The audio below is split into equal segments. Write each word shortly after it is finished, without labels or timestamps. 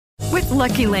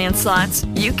Lucky Land Slots,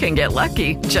 you can get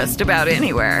lucky just about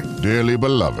anywhere. Dearly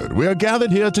beloved, we are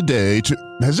gathered here today to...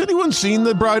 Has anyone seen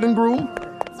the bride and groom?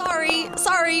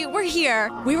 Sorry, we're here.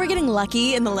 We were getting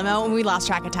lucky in the limo and we lost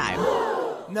track of time.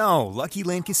 No, Lucky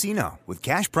Land Casino, with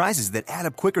cash prizes that add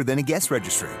up quicker than a guest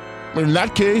registry. In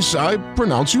that case, I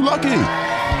pronounce you lucky.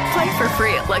 Play for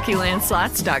free at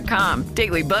LuckyLandSlots.com.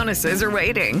 Daily bonuses are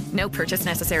waiting. No purchase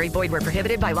necessary. Void where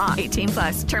prohibited by law.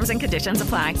 18+. Terms and conditions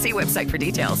apply. See website for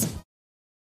details.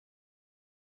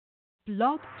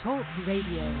 Blog Talk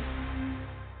Radio.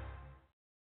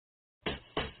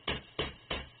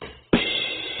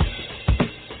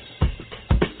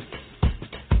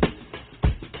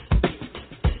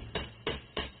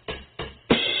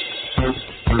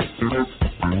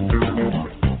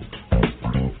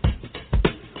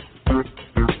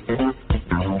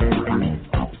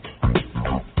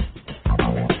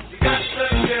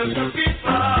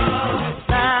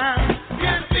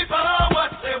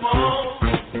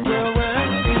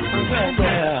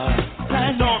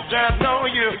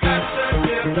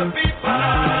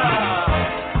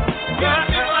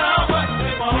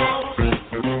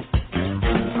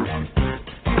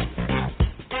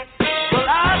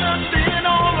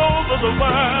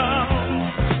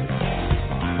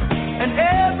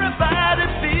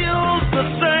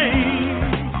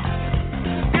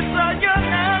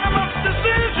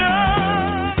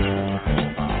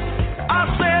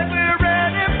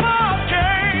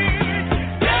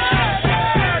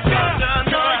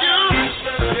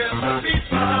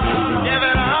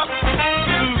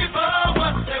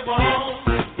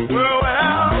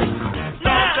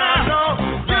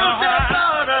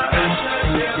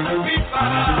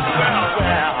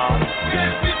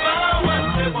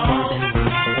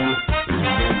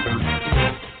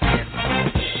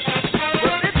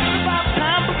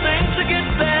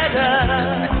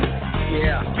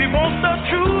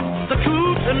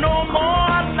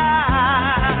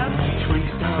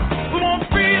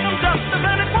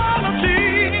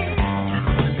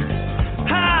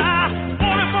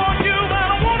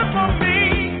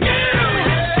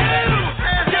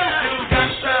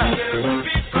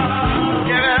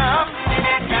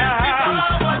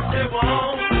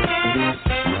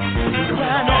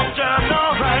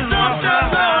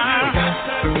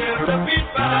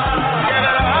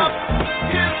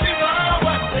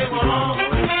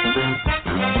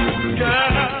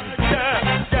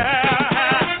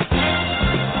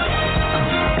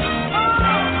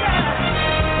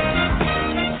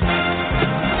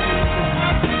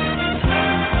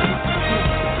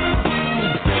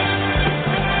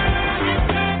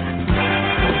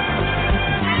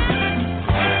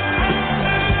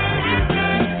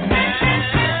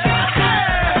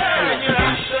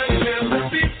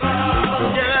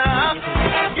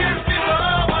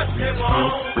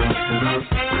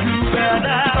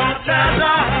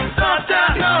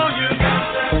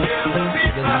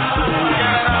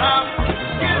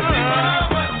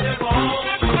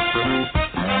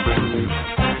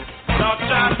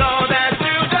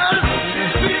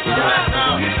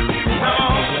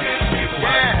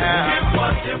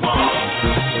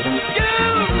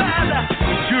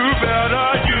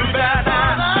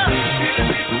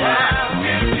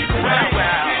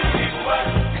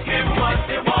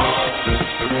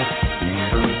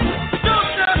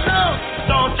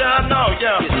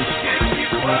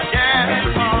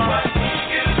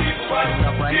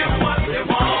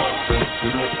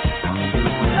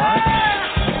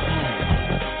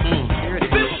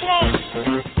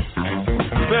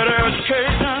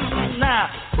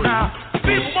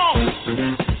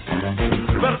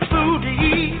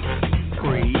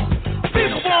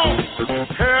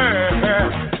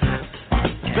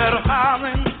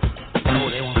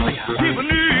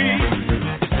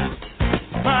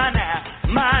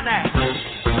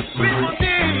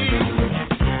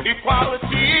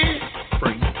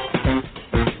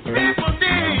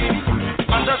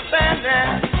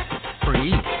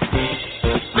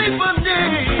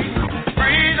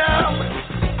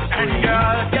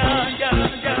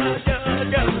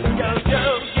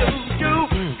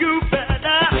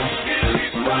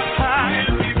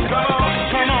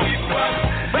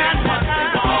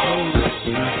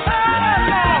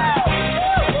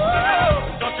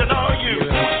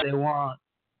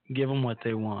 Give them what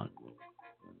they want.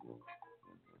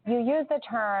 You use the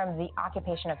term the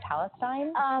occupation of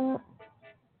Palestine.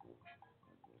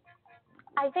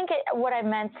 I think what I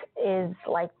meant is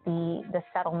like the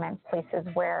settlement places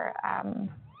where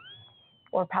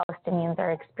Palestinians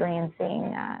are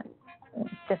experiencing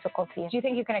difficulties. Do you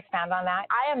think you can expand on that?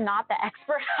 I am not the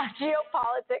expert on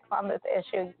geopolitics on this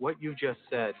issue. What you just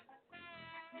said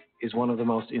is one of the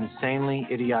most insanely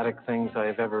idiotic things I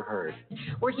have ever heard.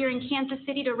 We're here in Kansas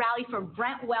City to rally for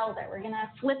Brent Welder. We're going to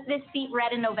flip this seat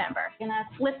red in November.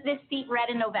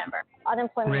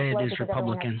 Unemployment is low Red is because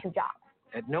everyone Republican. has 2 jobs.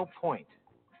 At no point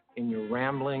in your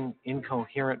rambling,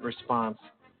 incoherent response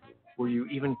were you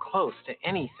even close to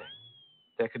anything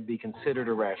that could be considered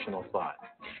a rational thought.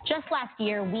 Just last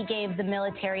year, we gave the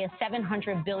military a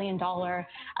 $700 billion budget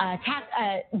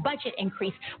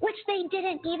increase, which they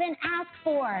didn't even ask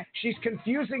for. She's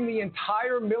confusing the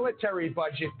entire military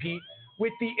budget, Pete,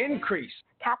 with the increase.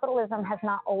 Capitalism has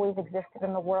not always existed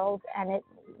in the world, and it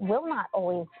will not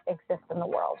always exist in the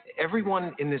world.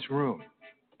 Everyone in this room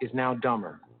is now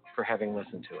dumber for having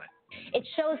listened to it. It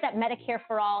shows that Medicare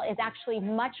for all is actually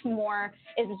much cheaper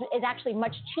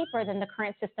than the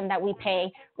current system that we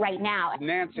pay right now.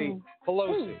 Nancy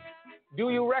Pelosi,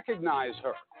 do you recognize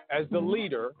her as the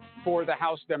leader for the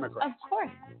House Democrats? Of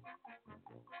course.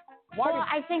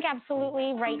 I think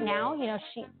absolutely right now,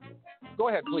 she. Go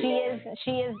ahead, please.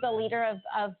 She is the leader of.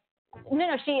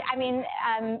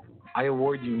 I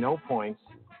award you no points,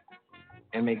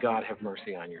 and may God have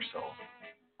mercy on your soul.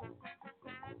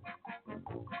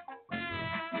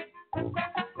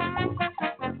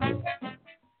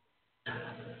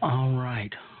 All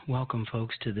right. Welcome,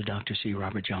 folks, to the Dr. C.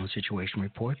 Robert Jones Situation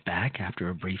Report, back after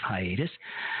a brief hiatus.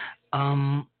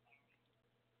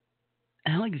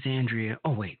 Alexandria,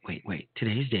 wait.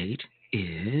 Today's date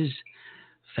is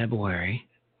February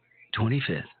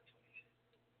 25th.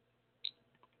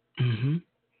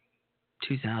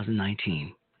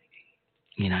 2019.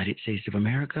 United States of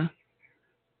America,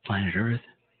 planet Earth,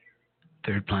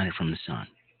 third planet from the sun.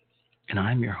 And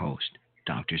I'm your host,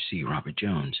 Dr. C. Robert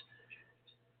Jones.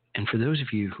 And for those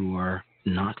of you who are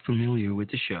not familiar with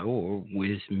the show or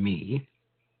with me,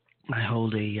 I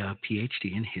hold a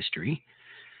PhD in history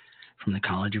from the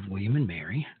College of William and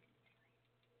Mary,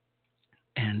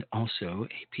 and also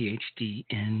a PhD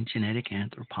in genetic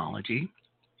anthropology,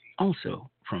 also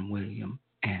from William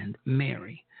and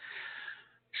Mary.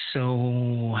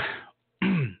 So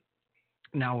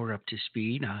now we're up to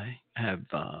speed. I have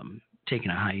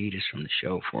taken a hiatus from the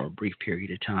show for a brief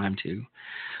period of time to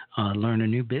learn a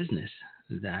new business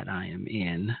that I am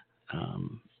in.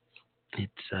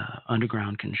 It's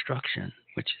underground construction,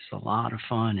 which is a lot of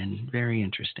fun and very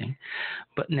interesting.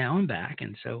 But now I'm back,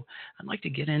 and so I'd like to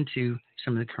get into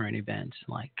some of the current events,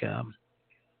 like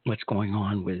what's going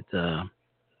on with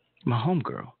my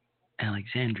homegirl,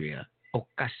 Alexandria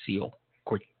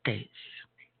Ocasio-Cortez,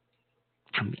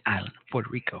 from the island of Puerto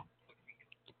Rico.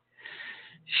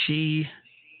 She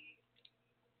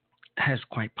has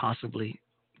quite possibly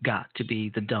got to be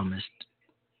the dumbest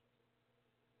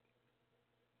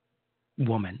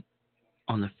woman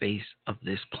on the face of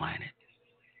this planet.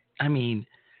 I mean,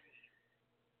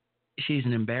 she's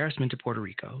an embarrassment to Puerto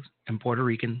Rico and Puerto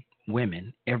Rican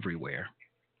women everywhere.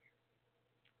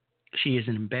 She is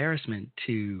an embarrassment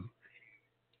to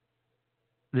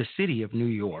the city of New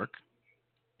York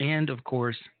and, of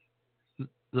course,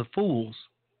 the fools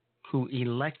who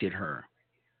elected her.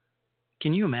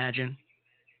 Can you imagine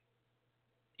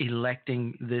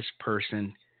electing this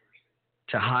person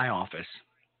to high office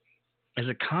as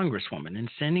a congresswoman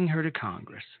and sending her to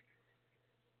Congress?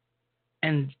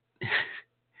 And,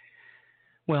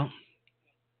 well,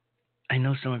 I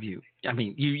know some of you, I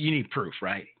mean, you need proof,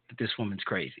 right, that this woman's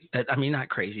crazy. I mean, not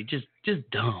crazy, just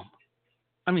dumb.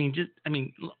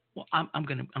 Well, I'm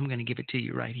gonna give it to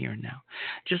you right here and now.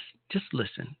 Just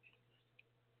listen,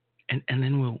 and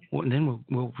then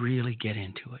we'll really get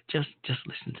into it. Just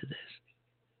listen to this,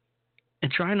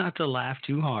 and try not to laugh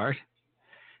too hard,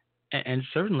 and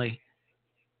certainly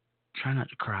try not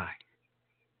to cry.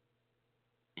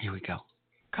 Here we go.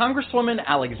 Congresswoman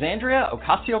Alexandria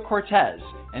Ocasio-Cortez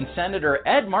and Senator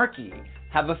Ed Markey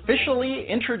have officially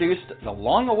introduced the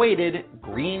long-awaited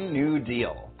Green New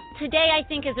Deal. Today, I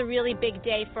think, is a really big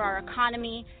day for our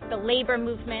economy, the labor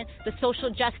movement, the social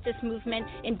justice movement,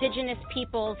 indigenous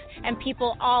peoples, and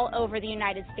people all over the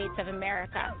United States of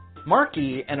America.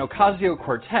 Markey and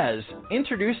Ocasio-Cortez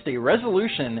introduced a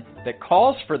resolution that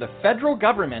calls for the federal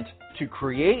government to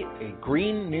create a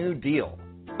Green New Deal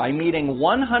by meeting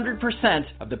 100%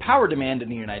 of the power demand in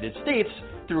the United States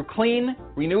through clean,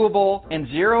 renewable, and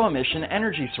zero-emission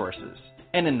energy sources.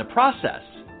 And in the process,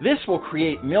 this will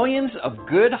create millions of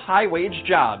good high-wage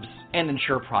jobs and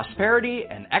ensure prosperity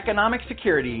and economic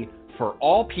security for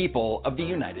all people of the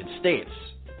United States.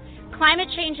 Climate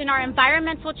change and our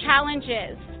environmental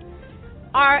challenges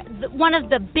are one of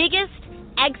the biggest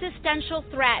existential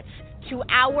threats to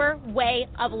our way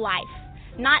of life,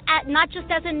 not just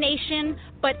as a nation,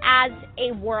 but as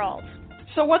a world.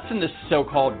 So what's in this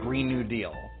so-called Green New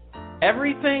Deal?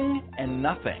 everything and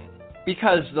nothing.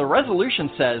 Because the resolution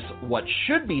says what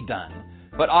should be done,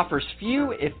 but offers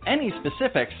few, if any,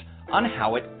 specifics on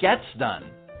how it gets done.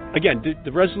 Again,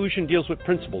 the resolution deals with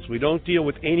principles. We don't deal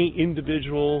with any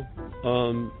individual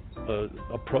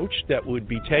approach that would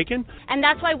be taken. And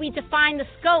that's why we define the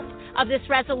scope of this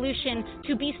resolution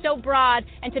to be so broad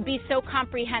and to be so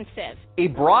comprehensive. A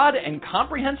broad and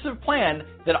comprehensive plan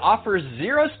that offers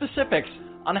zero specifics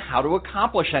on how to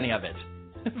accomplish any of it.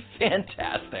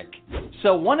 Fantastic.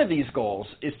 So one of these goals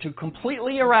is to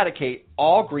completely eradicate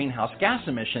all greenhouse gas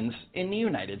emissions in the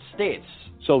United States.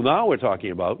 So now we're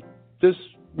talking about this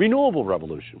renewable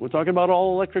revolution. We're talking about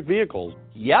all electric vehicles.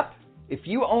 Yep. If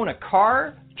you own a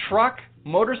car, truck,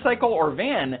 motorcycle, or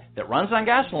van that runs on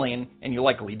gasoline, and you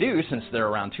likely do since there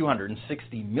are around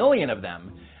 260 million of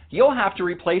them, you'll have to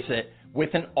replace it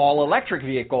with an all-electric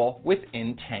vehicle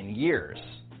within 10 years.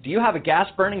 Do you have a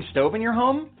gas-burning stove in your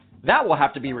home? That will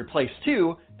have to be replaced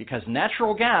too, because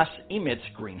natural gas emits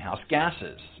greenhouse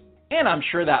gases. And I'm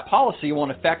sure that policy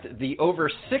won't affect the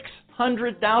over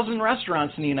 600,000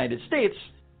 restaurants in the United States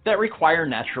that require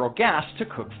natural gas to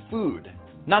cook food.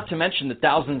 Not to mention the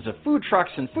thousands of food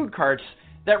trucks and food carts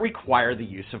that require the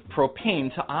use of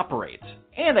propane to operate.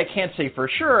 And I can't say for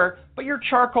sure, but your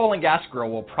charcoal and gas grill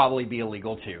will probably be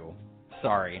illegal too.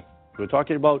 Sorry. We're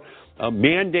talking about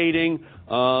mandating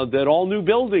that all new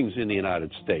buildings in the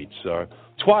United States are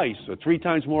twice or three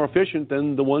times more efficient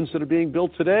than the ones that are being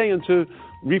built today, and to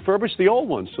refurbish the old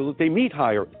ones so that they meet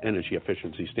higher energy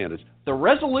efficiency standards. The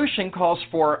resolution calls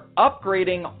for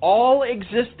upgrading all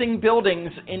existing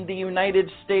buildings in the United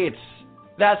States.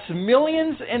 That's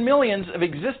millions and millions of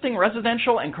existing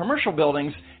residential and commercial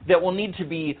buildings that will need to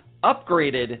be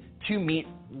upgraded to meet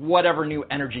whatever new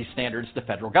energy standards the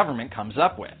federal government comes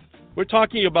up with. We're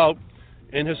talking about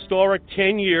an historic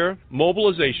 10-year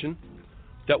mobilization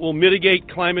that will mitigate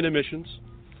climate emissions,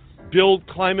 build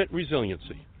climate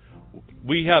resiliency.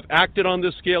 We have acted on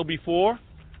this scale before,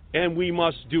 and we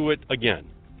must do it again.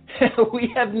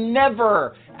 We have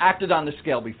never acted on this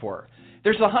scale before.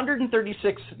 There's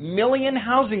 136 million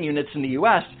housing units in the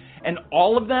U.S., and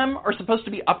all of them are supposed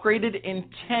to be upgraded in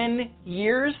 10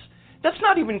 years? That's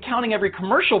not even counting every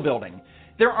commercial building.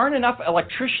 There aren't enough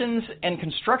electricians and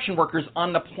construction workers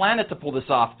on the planet to pull this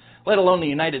off, let alone the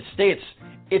United States.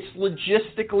 It's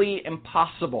logistically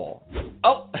impossible.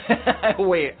 Oh,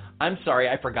 wait, I'm sorry,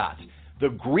 I forgot. The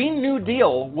Green New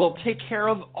Deal will take care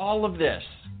of all of this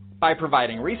by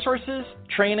providing resources,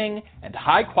 training, and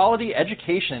high-quality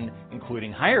education,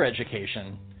 including higher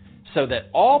education, so that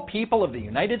all people of the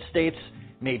United States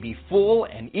may be full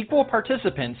and equal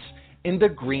participants in the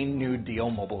Green New Deal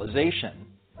mobilization.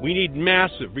 We need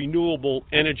massive renewable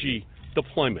energy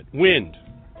deployment. Wind,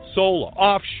 solar,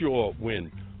 offshore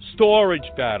wind, storage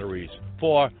batteries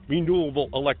for renewable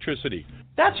electricity.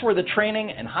 That's where the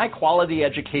training and high-quality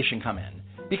education come in,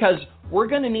 because we're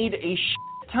going to need a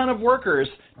ton of workers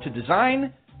to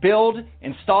design, build,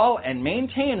 install, and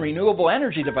maintain renewable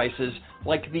energy devices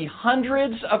like the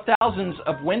hundreds of thousands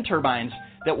of wind turbines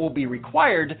that will be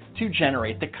required to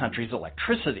generate the country's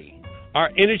electricity. Our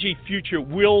energy future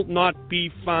will not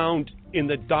be found in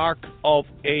the dark of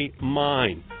a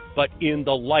mine, but in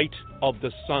the light of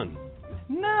the sun.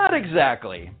 Not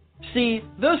exactly. See,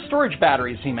 those storage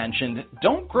batteries he mentioned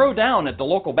don't grow down at the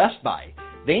local Best Buy.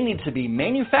 They need to be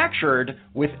manufactured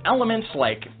with elements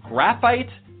like graphite,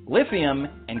 lithium,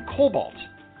 and cobalt.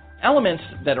 Elements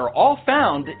that are all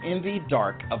found in the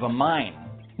dark of a mine.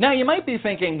 Now you might be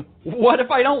thinking, what if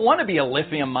I don't want to be a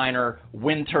lithium miner,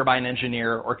 wind turbine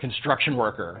engineer, or construction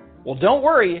worker? Well, don't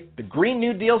worry, the Green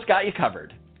New Deal's got you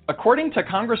covered. According to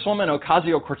Congresswoman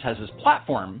Ocasio-Cortez's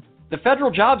platform, the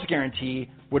federal jobs guarantee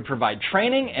would provide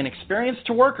training and experience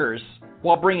to workers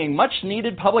while bringing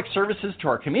much-needed public services to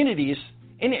our communities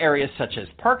in areas such as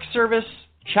park service,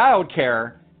 child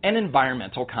care, and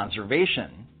environmental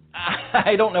conservation.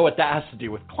 I don't know what that has to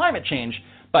do with climate change,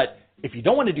 but if you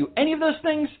don't want to do any of those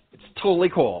things, it's totally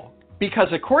cool. Because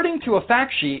according to a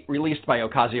fact sheet released by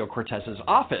Ocasio-Cortez's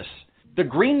office, the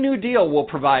Green New Deal will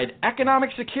provide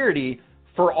economic security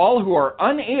for all who are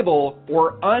unable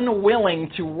or unwilling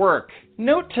to work.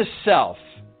 Note to self,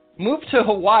 move to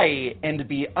Hawaii and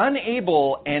be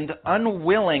unable and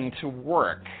unwilling to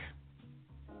work.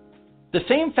 The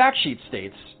same fact sheet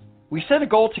states, we set a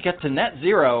goal to get to net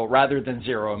zero rather than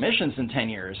zero emissions in 10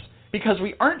 years because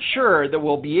we aren't sure that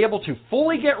we'll be able to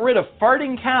fully get rid of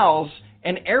farting cows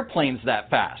and airplanes that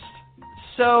fast.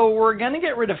 So we're going to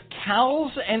get rid of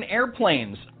cows and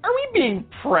airplanes. Are we being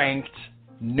pranked?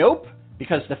 Nope,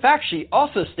 because the fact sheet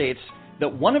also states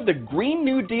that one of the Green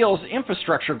New Deal's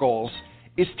infrastructure goals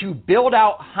is to build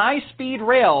out high-speed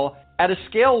rail at a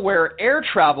scale where air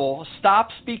travel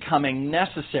stops becoming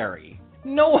necessary.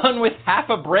 No one with half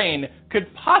a brain could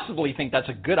possibly think that's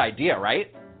a good idea,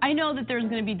 right? I know that there's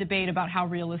going to be debate about how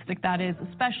realistic that is,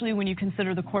 especially when you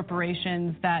consider the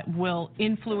corporations that will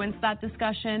influence that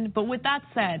discussion. But with that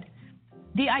said,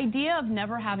 the idea of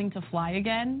never having to fly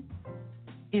again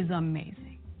is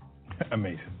amazing.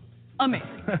 Amazing.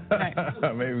 Amazing. Right.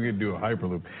 Maybe we could do a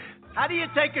Hyperloop. How do you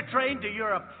take a train to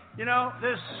Europe? You know,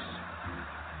 this...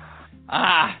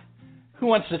 Who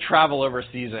wants to travel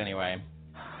overseas anyway?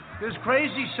 This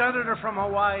crazy senator from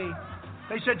Hawaii.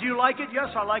 They said, do you like it? Yes,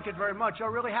 I like it very much. Oh,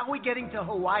 really? How are we getting to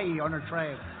Hawaii on a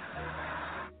train?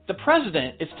 The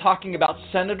president is talking about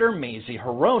Senator Mazie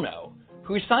Hirono,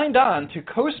 who signed on to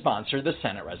co-sponsor the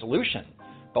Senate resolution.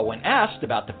 But when asked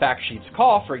about the fact sheet's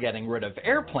call for getting rid of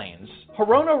airplanes,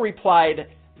 Hirono replied,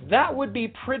 that would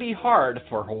be pretty hard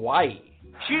for Hawaii.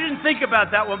 She didn't think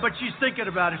about that one, but she's thinking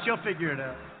about it. She'll figure it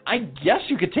out. I guess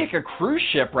you could take a cruise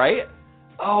ship, right?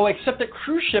 Oh, except that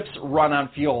cruise ships run on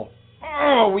fuel.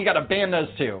 Oh, we gotta ban those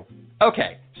too.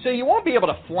 Okay, so you won't be able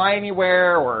to fly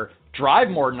anywhere or drive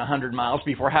more than 100 miles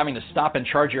before having to stop and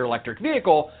charge your electric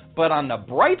vehicle, but on the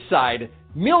bright side,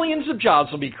 millions of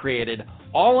jobs will be created,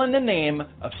 all in the name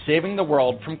of saving the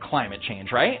world from climate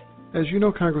change, right? As you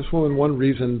know, Congresswoman, one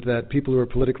reason that people who are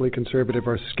politically conservative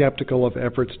are skeptical of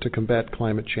efforts to combat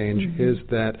climate change is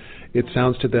that it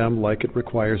sounds to them like it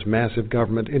requires massive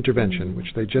government intervention,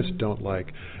 which they just don't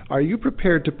like. Are you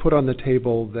prepared to put on the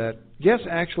table that, yes,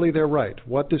 actually they're right,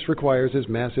 what this requires is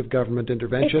massive government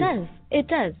intervention? It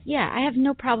does. Yeah, I have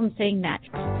no problem saying that.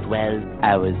 12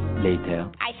 hours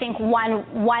later. I think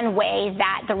one way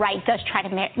that the right does try to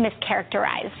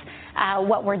mischaracterize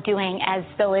what we're doing as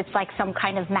though it's like some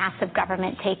kind of massive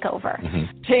government takeover.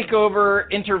 Takeover,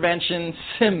 intervention,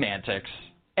 semantics.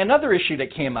 Another issue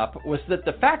that came up was that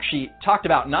the fact sheet talked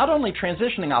about not only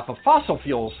transitioning off of fossil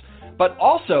fuels, but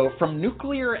also from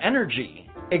nuclear energy.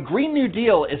 A Green New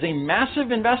Deal is a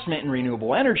massive investment in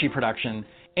renewable energy production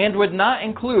and would not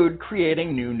include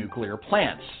creating new nuclear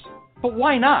plants. But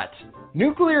why not?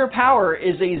 Nuclear power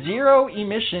is a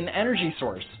zero-emission energy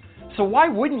source. So why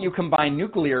wouldn't you combine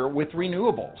nuclear with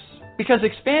renewables? Because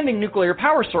expanding nuclear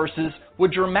power sources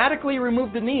would dramatically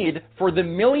remove the need for the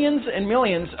millions and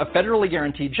millions of federally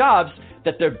guaranteed jobs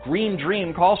that the Green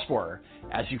Dream calls for.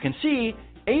 As you can see,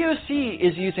 AOC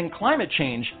is using climate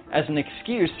change as an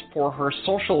excuse for her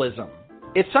socialism.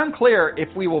 It's unclear if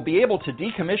we will be able to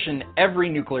decommission every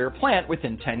nuclear plant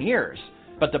within 10 years,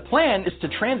 but the plan is to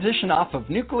transition off of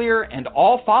nuclear and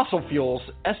all fossil fuels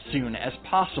as soon as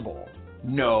possible.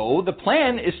 No, the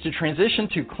plan is to transition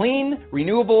to clean,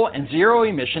 renewable, and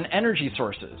zero-emission energy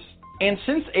sources. And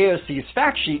since AOC's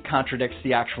fact sheet contradicts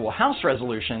the actual House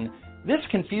resolution, this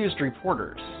confused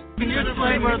reporters. Can you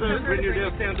explain where the Green New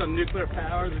Deal stands on nuclear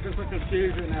power? There's just some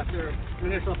confusion after the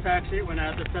initial fact sheet went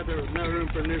out that said there was no room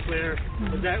for nuclear.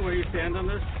 Is that where you stand on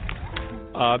this?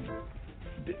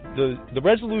 The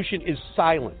resolution is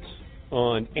silent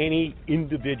on any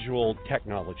individual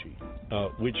technology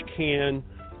which can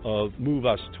move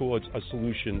us towards a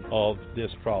solution of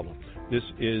this problem. This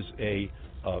is a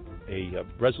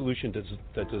resolution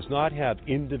that does not have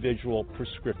individual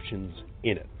prescriptions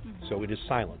in it. So it is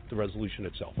silent, the resolution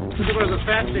itself. So there was a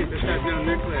fact sheet that said no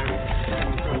nuclear.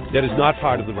 That is not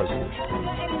part of the resolution.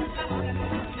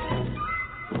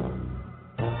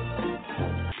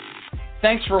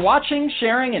 Thanks for watching,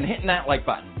 sharing, and hitting that like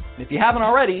button. If you haven't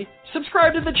already,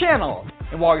 subscribe to the channel.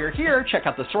 And while you're here, check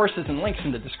out the sources and links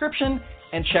in the description,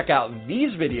 and check out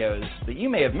these videos that you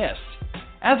may have missed.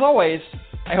 As always,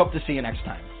 I hope to see you next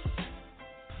time.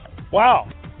 Wow,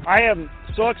 I am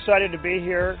so excited to be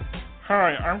here.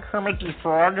 Hi, I'm Kermit the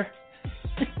Frog.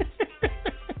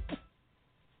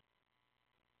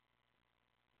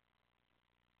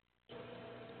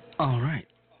 All right.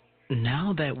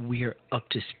 Now that we're up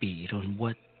to speed on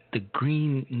what the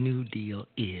Green New Deal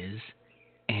is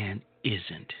and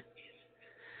isn't,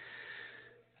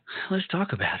 let's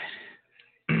talk about it.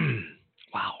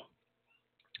 Wow.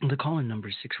 The call-in number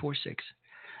is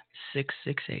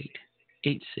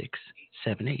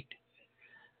 646-668-8678.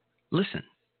 Listen,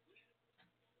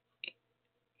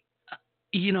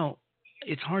 you know,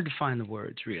 it's hard to find the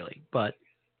words really, but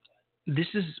this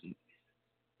is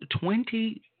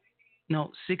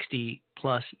 60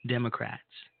 plus Democrats,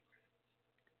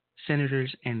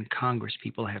 senators and Congress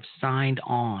people have signed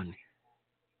on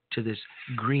to this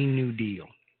Green New Deal,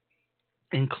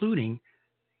 including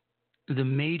the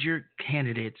major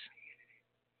candidates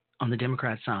on the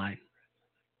Democrat side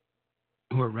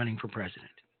who are running for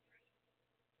president.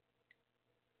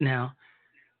 Now,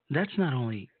 that's not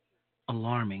only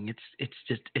alarming,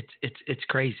 it's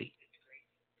crazy.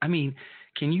 I mean,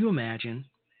 can you imagine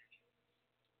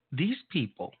these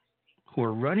people who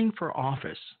are running for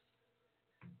office,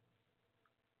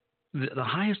 the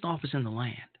highest office in the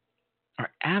land,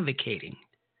 are advocating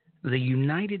the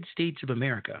United States of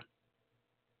America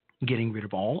getting rid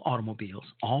of all automobiles,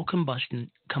 all combustion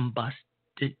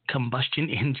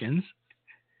engines.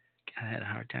 I had a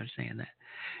hard time saying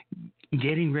that.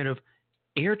 Getting rid of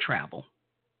air travel,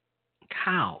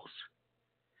 cows,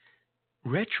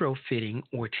 retrofitting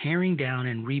or tearing down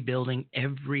and rebuilding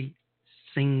every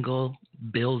single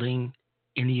building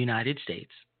in the United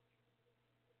States,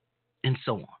 and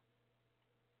so on.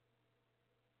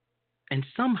 And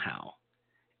somehow,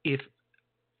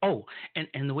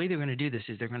 and the way they're going to do this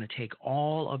is they're going to take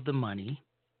all of the money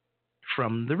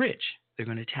from the rich. They're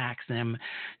going to tax them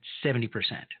 70%.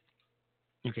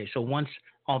 Okay, so once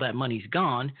all that money's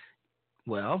gone,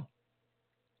 well,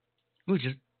 we'll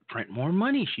just print more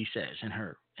money, she says in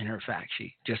her fact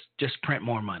sheet. Just print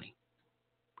more money.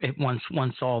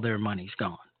 Once all their money's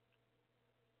gone.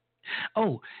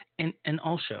 Oh, and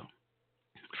also,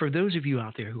 for those of you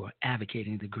out there who are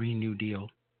advocating the Green New Deal,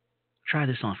 try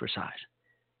this on for size.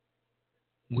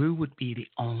 We would be the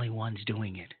only ones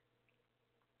doing it.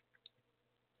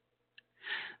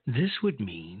 This would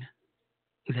mean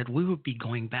that we would be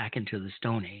going back into the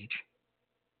Stone Age,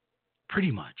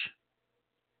 pretty much.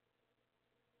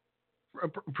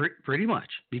 Pretty much,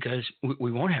 because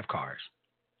we won't have cars,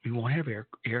 we won't have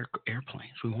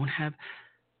airplanes, we won't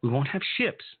have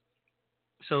ships.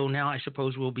 So now I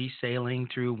suppose we'll be sailing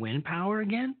through wind power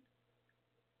again?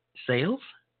 Sails?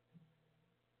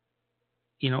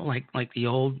 You know, like the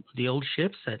old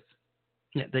ships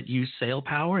that use sail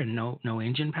power and no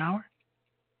engine power?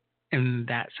 And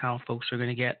that's how folks are going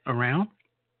to get around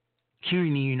here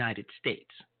in the United States.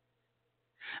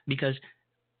 Because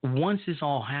once this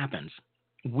all happens,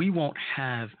 we won't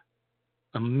have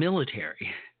a military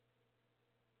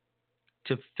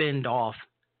to fend off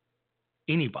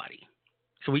anybody.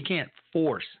 So we can't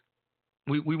force.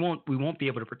 We won't be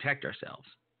able to protect ourselves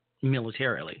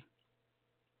militarily,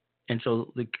 and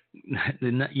so the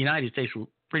United States will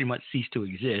pretty much cease to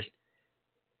exist.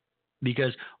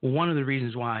 Because one of the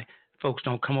reasons why folks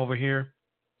don't come over here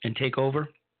and take over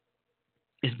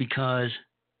is because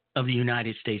of the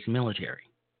United States military,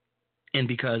 and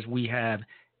because we have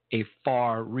a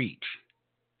far reach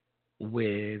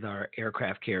with our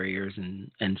aircraft carriers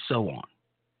and so on.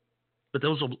 But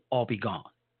those will all be gone.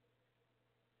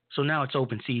 So now it's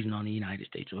open season on the United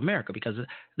States of America because of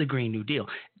the Green New Deal.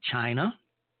 China,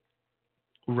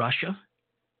 Russia,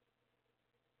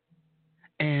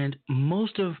 and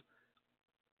most of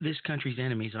this country's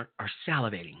enemies are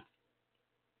salivating,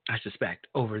 I suspect,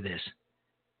 over this.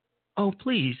 Oh,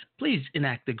 please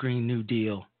enact the Green New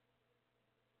Deal,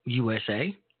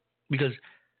 USA, because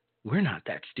we're not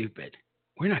that stupid.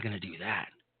 We're not going to do that.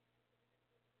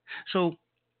 So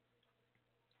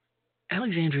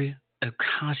Alexandria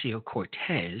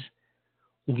Ocasio-Cortez,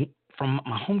 from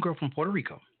my homegirl from Puerto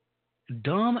Rico,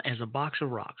 dumb as a box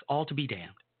of rocks, all to be damned,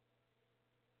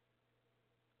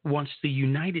 wants the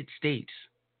United States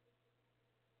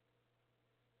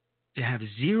to have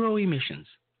zero emissions.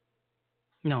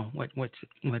 No, what is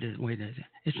it?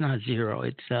 It's not zero.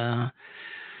 It's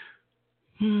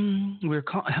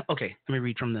okay. Let me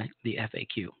read from the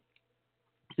FAQ,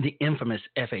 the infamous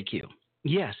FAQ.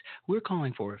 Yes, we're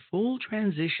calling for a full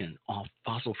transition off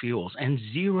fossil fuels and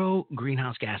zero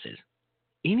greenhouse gases.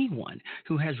 Anyone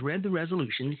who has read the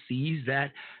resolution sees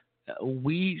that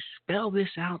we spell this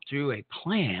out through a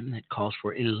plan that calls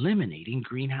for eliminating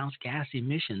greenhouse gas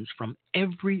emissions from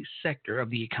every sector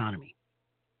of the economy.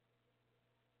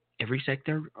 Every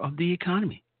sector of the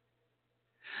economy.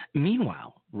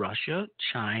 Meanwhile, Russia,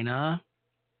 China,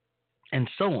 and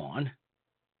so on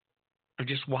are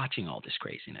just watching all this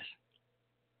craziness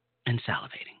and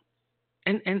salivating.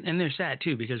 And they're sad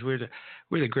too, because we're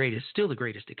the greatest, still the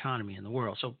greatest economy in the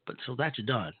world. So that's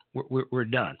done. We're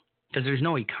done, because there's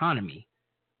no economy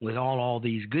with all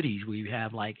these goodies we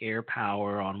have, like air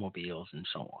power, automobiles, and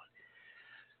so on.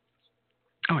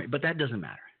 All right, but that doesn't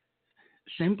matter.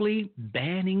 Simply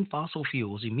banning fossil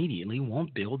fuels immediately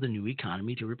won't build the new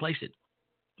economy to replace it.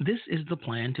 This is the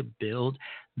plan to build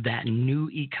that new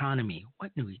economy.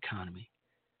 What new economy?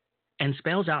 And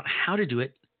spells out how to do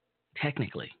it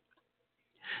technically.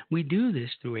 We do this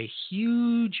through a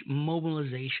huge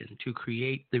mobilization to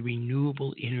create the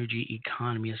renewable energy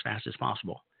economy as fast as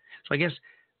possible. So I guess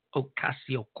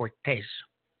Ocasio-Cortez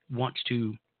wants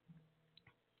to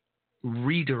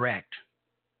redirect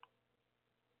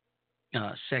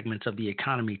segments of the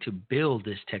economy to build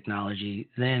this technology,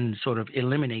 then sort of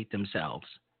eliminate themselves.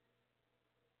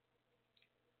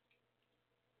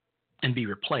 and be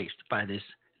replaced by this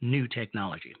new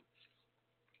technology.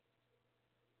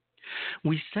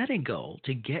 We set a goal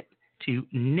to get to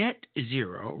net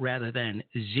zero rather than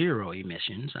zero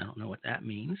emissions. I don't know what that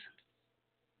means.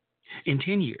 In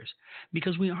 10 years,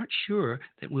 because we aren't sure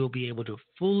that we'll be able to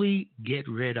fully get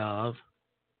rid of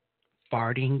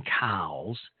farting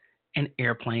cows and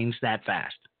airplanes that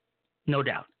fast. No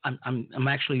doubt. I'm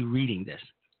actually reading this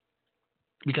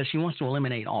because she wants to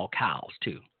eliminate all cows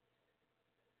too.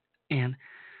 And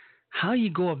how you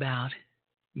go about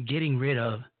getting rid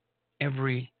of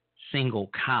every single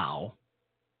cow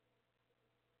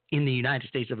in the United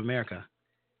States of America,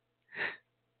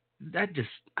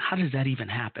 how does that even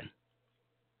happen?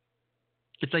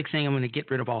 It's like saying I'm going to get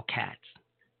rid of all cats.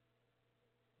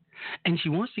 And she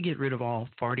wants to get rid of all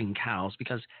farting cows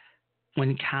because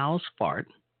when cows fart,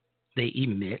 they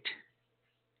emit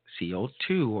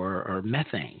CO2 or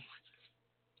methane.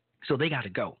 So they got to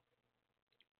go.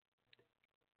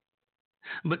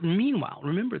 But meanwhile,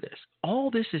 remember this, all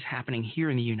this is happening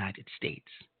here in the United States.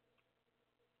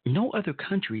 No other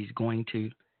country is going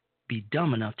to be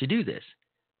dumb enough to do this.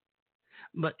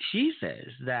 But she says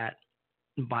that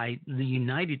by the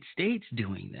United States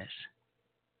doing this,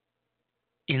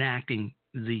 enacting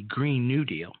the Green New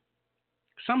Deal,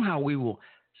 somehow we will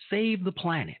save the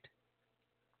planet.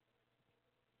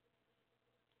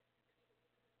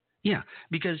 Yeah,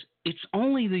 because it's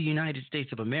only the United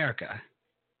States of America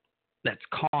that's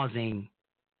causing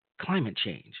climate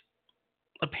change.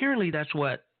 Apparently that's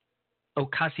what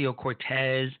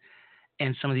Ocasio-Cortez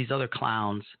and some of these other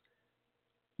clowns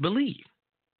believe,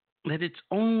 that it's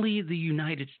only the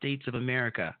United States of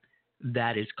America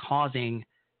that is causing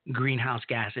greenhouse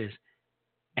gases,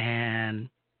 and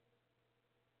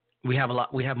we have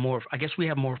more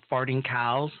farting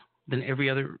cows than every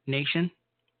other nation.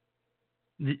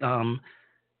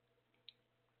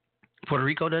 Puerto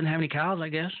Rico doesn't have any cows, I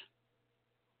guess.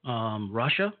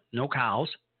 Russia, no cows.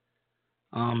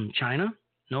 China,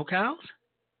 no cows.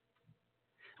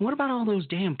 And what about all those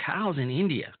damn cows in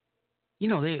India? You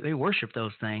know, they worship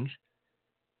those things.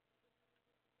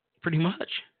 Pretty much.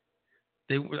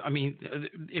 I mean,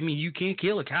 you can't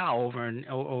kill a cow over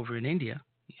in India.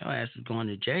 You know, that's going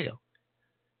to jail.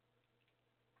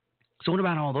 So what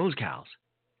about all those cows?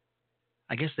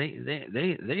 I guess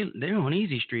they're on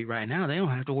easy street right now. They don't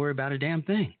have to worry about a damn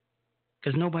thing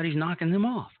because nobody's knocking them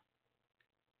off.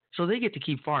 So they get to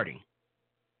keep farting.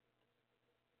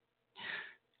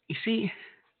 You see,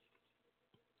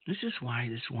 this is why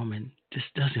this woman just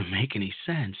doesn't make any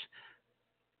sense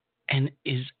and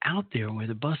is out there where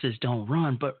the buses don't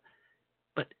run. But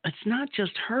it's not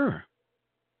just her.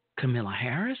 Kamala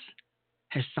Harris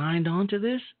has signed on to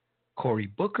this. Cory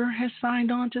Booker has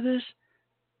signed on to this.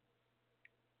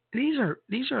 These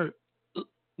are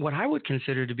what I would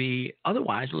consider to be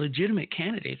otherwise legitimate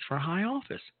candidates for high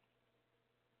office.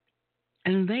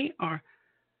 And they are.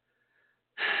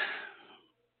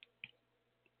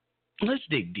 Let's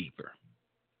dig deeper.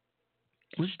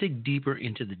 Let's dig deeper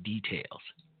into the details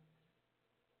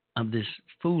of this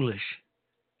foolish,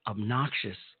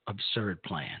 obnoxious, absurd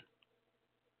plan.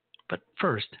 But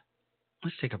first,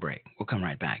 let's take a break. We'll come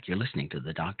right back. You're listening to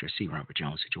the Dr. C. Robert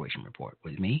Jones Situation Report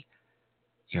with me,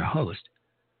 your host,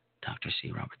 Dr.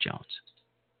 C. Robert Jones.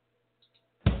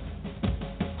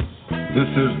 This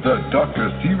is the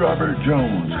Dr. C. Robert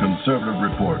Jones Conservative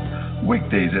Report,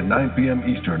 weekdays at 9 p.m.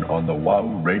 Eastern on the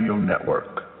WOW Radio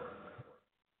Network.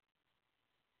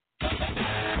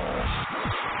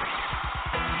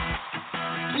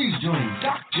 Please join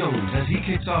Doc Jones as he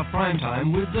kicks off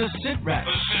primetime with the Sit Rep.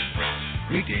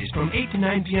 Weekdays from 8 to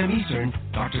 9 p.m. Eastern,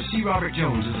 Dr. C. Robert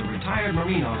Jones is a retired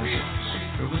Marine officer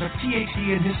with a Ph.D.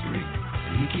 in history,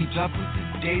 and he keeps up with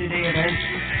the day-to-day events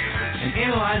and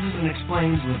analyzes and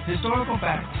explains with historical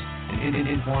facts and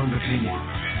informed opinion.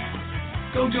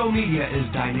 Gojo Media is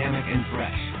dynamic and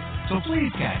fresh, so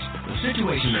please catch the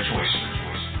Situation Report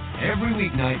every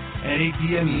weeknight at 8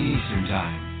 p.m. Eastern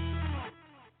Time.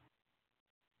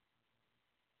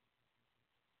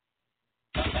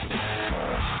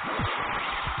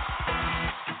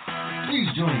 Please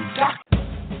join Doc.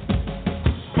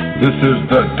 This is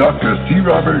the Dr. C.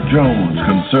 Robert Jones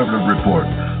Conservative Report,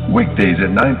 weekdays at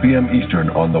 9 p.m. Eastern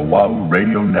on the WOW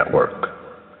Radio Network.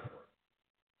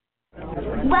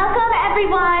 Welcome,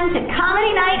 everyone, to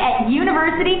Comedy Night at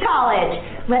University College.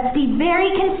 Let's be very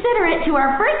considerate to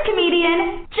our first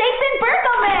comedian, Jason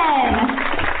Berkelman.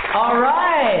 All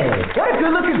right. What a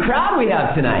good-looking crowd we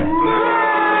have tonight.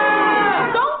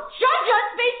 Don't judge us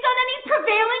based on any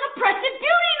prevailing oppressive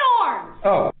beauty norms.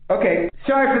 Oh, okay.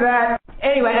 Sorry for that.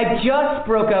 Anyway, I just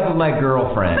broke up with my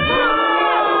girlfriend.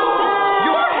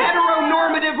 Your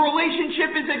heteronormative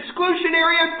relationship is exclusive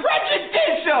exclusionary and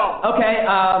prejudicial. Okay,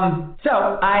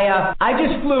 so I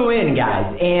just flew in,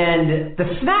 guys, and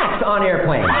the snacks on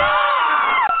airplanes.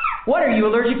 What, are you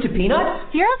allergic to peanuts?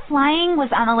 Fear of flying was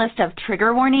on a list of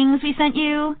trigger warnings we sent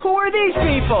you. Who are these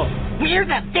people? We're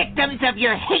the victims of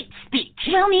your hate speech.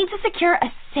 We'll need to secure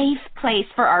a safe place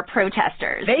for our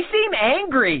protesters. They seem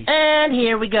angry. And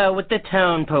here we go with the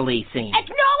tone policing.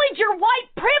 Acknowledge your white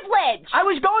privilege. I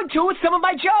was going to with some of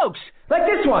my jokes. Like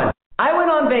this one. I went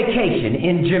on vacation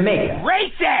in Jamaica.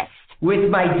 Racist!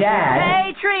 With my dad.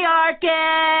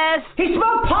 Patriarchist! He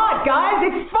smoked pot, guys.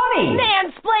 It's funny.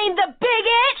 Mansplain the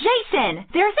bigot. Jason,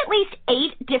 there's at least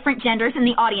 8 different genders in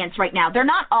the audience right now. They're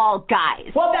not all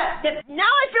guys. Well, now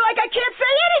I feel like I can't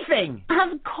say anything.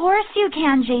 Of course you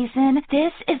can, Jason.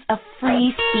 This is a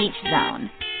free speech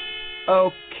zone.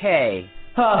 Okay.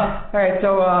 All right,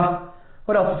 so,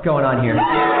 what else is going on here?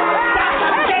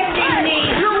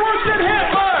 You're worse than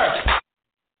Hitler!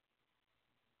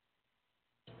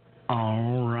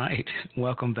 All right.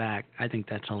 Welcome back. I think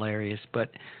that's hilarious, but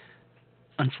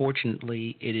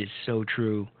unfortunately, it is so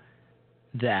true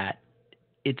that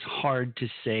it's hard to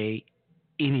say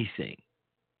anything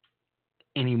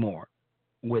anymore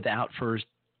without first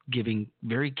giving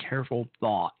very careful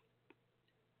thought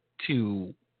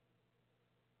to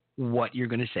what you're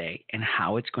going to say and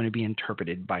how it's going to be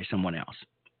interpreted by someone else.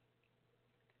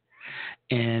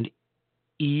 And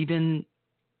even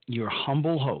your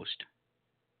humble host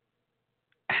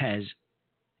has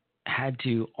had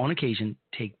to, on occasion,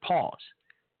 take pause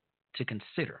to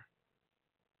consider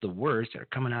the words that are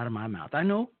coming out of my mouth. I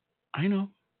know.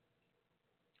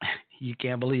 You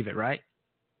can't believe it, right?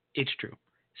 It's true.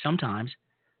 Sometimes,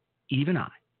 even I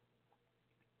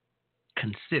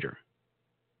consider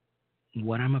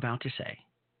what I'm about to say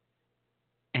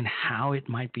and how it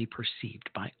might be perceived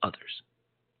by others.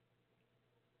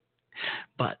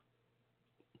 But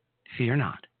fear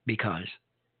not, because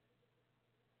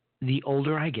the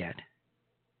older I get,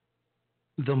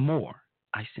 the more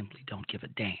I simply don't give a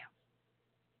damn.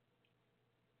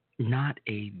 Not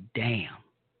a damn.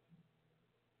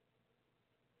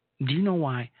 Do you know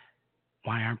why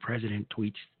our president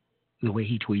tweets the way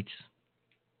he tweets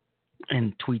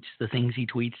and tweets the things he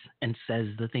tweets and says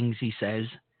the things he says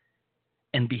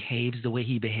and behaves the way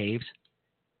he behaves?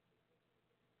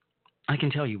 I can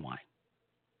tell you why.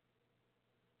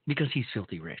 Because he's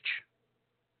filthy rich.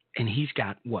 And he's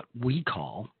got what we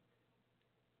call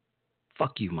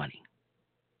fuck you money.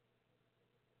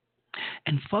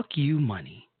 And fuck you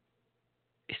money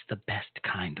is the best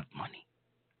kind of money.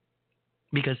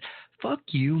 Because fuck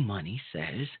you money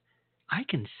says I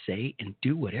can say and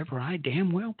do whatever I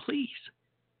damn well please.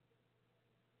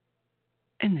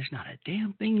 And there's not a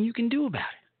damn thing you can do about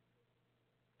it.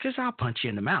 Because I'll punch you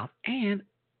in the mouth and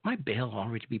my bail will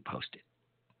already be posted.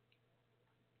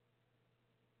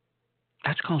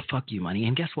 That's called fuck you money.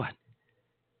 And guess what?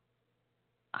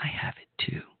 I have it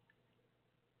too.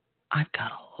 I've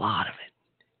got a lot of it.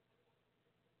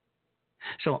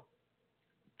 So,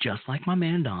 just like my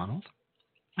man Donald,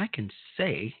 I can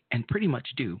say and pretty much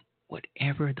do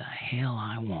whatever the hell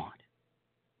I want.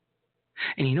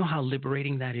 And you know how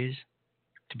liberating that is?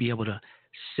 To be able to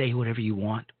say whatever you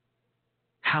want,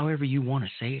 however you want to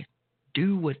say it.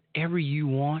 Do whatever you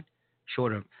want,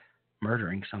 short of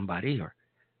murdering somebody or,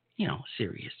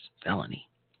 serious felony.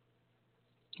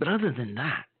 But other than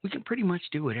that, we can pretty much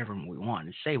do whatever we want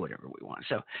and say whatever we want.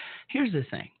 So here's the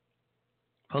thing.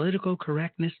 Political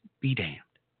correctness, be damned.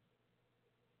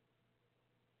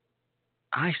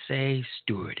 I say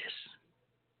stewardess,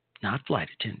 not flight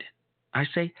attendant. I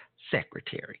say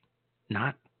secretary,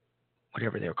 not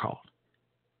whatever they're called.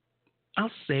 I'll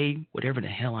say whatever the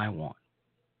hell I want.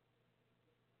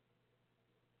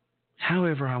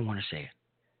 However I want to say it.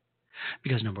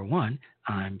 Because number one,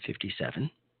 I'm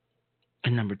 57.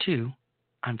 And number two,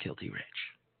 I'm filthy rich.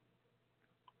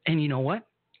 And you know what?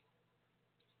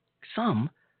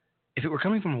 If it were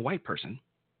coming from a white person,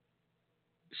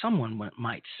 someone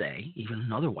might say, even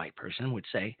another white person would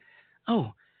say,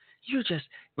 oh, you're just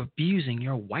abusing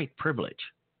your white privilege.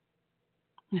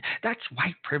 That's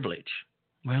white privilege.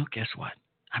 Well, guess what?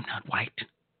 I'm not white.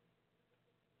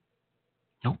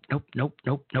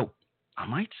 Nope. I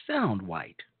might sound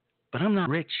white, but I'm not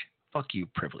rich. Fuck you,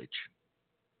 privilege.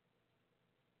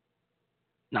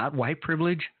 Not white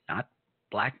privilege, not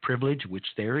black privilege, which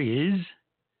there is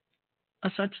a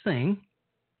such thing.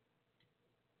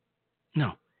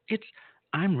 No, it's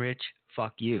I'm rich,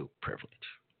 fuck you, privilege.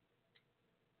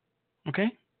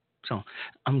 Okay? So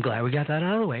I'm glad we got that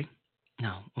out of the way.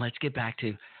 Now, let's get back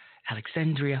to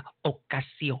Alexandria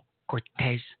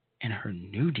Ocasio-Cortez and her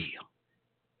New Deal.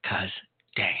 Because,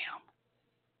 damn,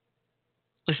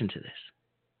 Listen to this.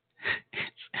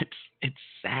 It's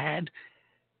sad.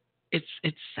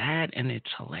 It's sad and it's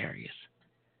hilarious.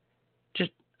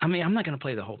 I'm not going to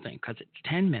play the whole thing because it's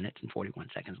 10 minutes and 41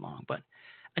 seconds long, but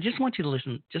I just want you to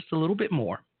listen just a little bit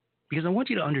more because I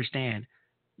want you to understand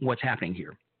what's happening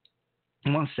here. I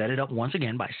want to set it up once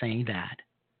again by saying that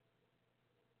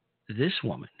this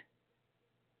woman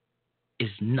is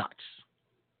nuts.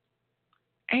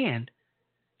 And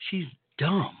she's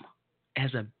dumb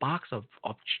as a box of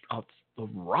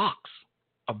rocks,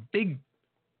 a big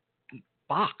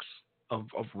box of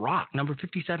rock, number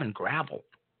 57, gravel,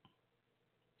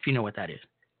 if you know what that is.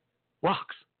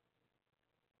 Rocks.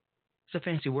 It's a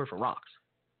fancy word for rocks.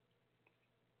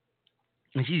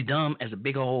 And she's dumb as a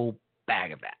big old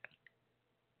bag of that.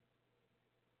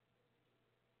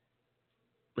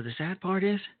 But the sad part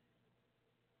is,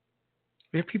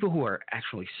 we have people who are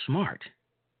actually smart.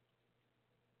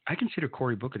 I consider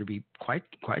Cory Booker to be quite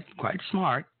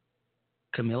smart.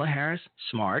 Kamala Harris,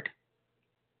 smart,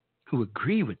 who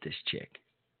agree with this chick,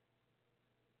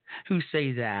 who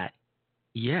say that,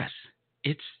 yes,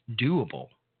 it's doable.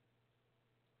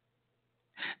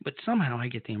 But somehow I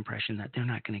get the impression that they're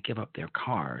not going to give up their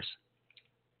cars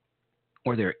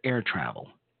or their air travel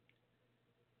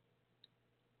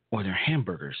or their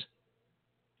hamburgers.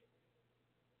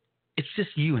 It's just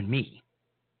you and me.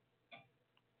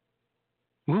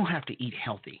 We don't have to eat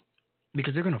healthy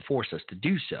because they're going to force us to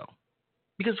do so.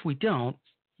 Because if we don't,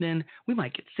 then we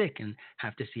might get sick and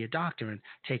have to see a doctor and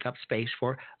take up space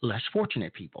for less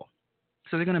fortunate people.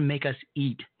 So they're going to make us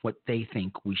eat what they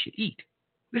think we should eat.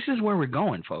 This is where we're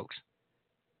going, folks.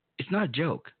 It's not a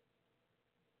joke.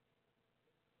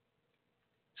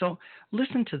 So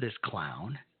listen to this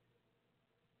clown,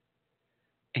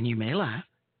 and you may laugh,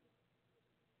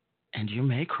 and you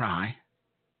may cry,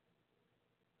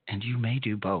 and you may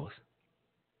do both.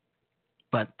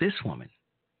 But this woman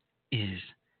is,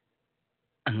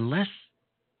 unless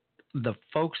the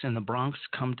folks in the Bronx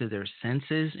come to their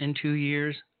senses in 2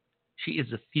 years, she is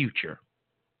the future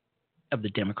of the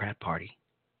Democrat Party.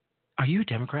 Are you a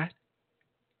Democrat?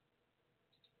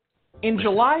 In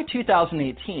July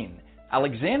 2018,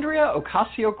 Alexandria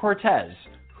Ocasio-Cortez,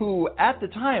 who at the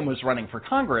time was running for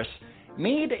Congress,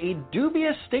 made a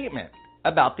dubious statement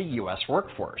about the U.S.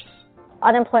 workforce.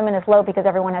 Unemployment is low because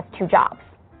everyone has 2 jobs.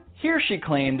 Here she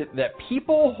claimed that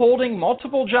people holding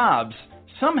multiple jobs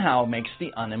somehow makes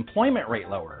the unemployment rate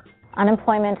lower.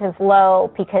 Unemployment is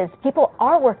low because people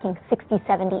are working 60,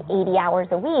 70, 80 hours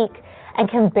a week and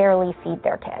can barely feed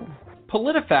their kids.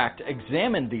 PolitiFact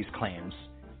examined these claims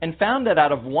and found that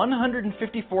out of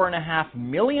 154.5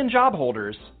 million job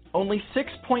holders, only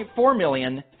 6.4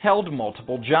 million held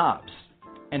multiple jobs.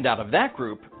 And out of that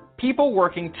group, people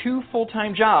working 2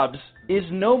 full-time jobs is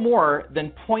no more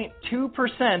than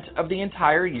 0.2% of the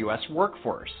entire U.S.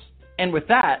 workforce. And with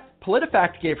that,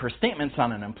 PolitiFact gave her statements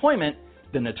on unemployment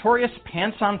the notorious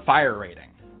pants on fire rating.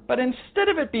 But instead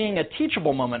of it being a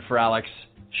teachable moment for Alex,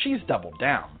 she's doubled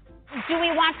down. Do we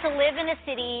want to live in a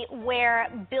city where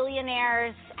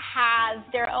billionaires have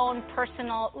their own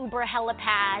personal Uber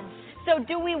helipads? So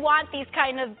do we want these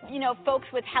kind of, folks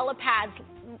with helipads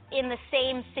in the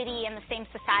same city and the same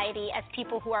society as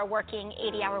people who are working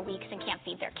 80-hour weeks and can't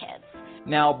feed their kids?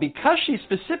 Now, because she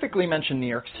specifically mentioned New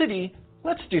York City,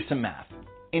 let's do some math.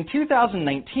 In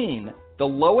 2019, the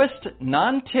lowest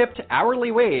non-tipped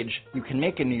hourly wage you can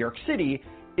make in New York City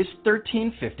is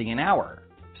 $13.50 an hour.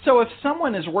 So if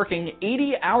someone is working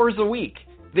 80 hours a week,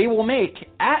 they will make,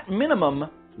 at minimum,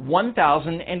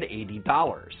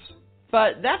 $1,080.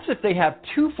 But that's if they have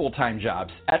 2 full-time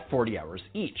jobs at 40 hours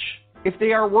each. If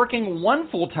they are working 1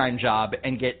 full-time job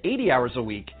and get 80 hours a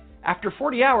week, after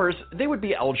 40 hours, they would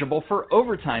be eligible for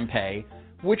overtime pay,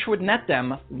 which would net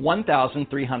them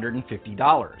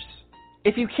 $1,350.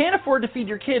 If you can't afford to feed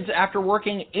your kids after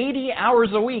working 80 hours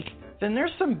a week, then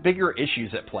there's some bigger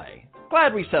issues at play.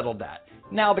 Glad we settled that.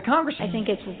 Now, the Congress... I think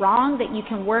it's wrong that you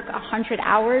can work 100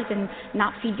 hours and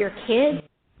not feed your kids.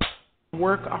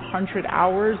 Work 100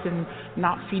 hours and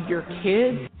not feed your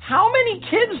kids? How many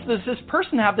kids does this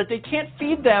person have that they can't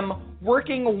feed them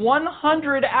working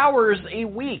 100 hours a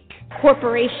week?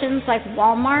 Corporations like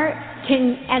Walmart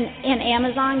and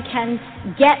Amazon can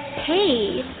get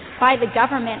paid by the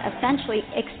government, essentially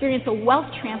experience a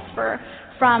wealth transfer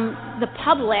from the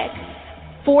public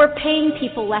for paying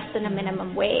people less than a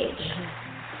minimum wage.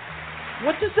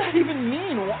 What does that even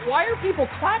mean? Why are people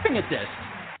clapping at this?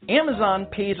 Amazon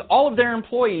pays all of their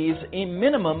employees a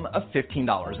minimum of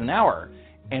 $15 an hour.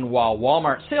 And while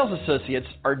Walmart sales associates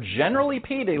are generally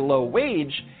paid a low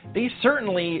wage, they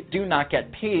certainly do not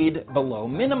get paid below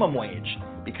minimum wage,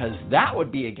 because that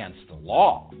would be against the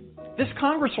law. This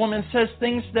congresswoman says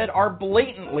things that are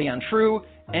blatantly untrue,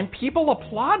 and people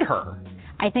applaud her.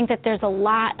 I think that there's a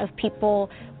lot of people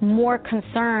more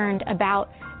concerned about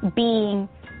being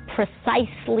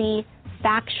precisely,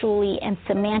 factually, and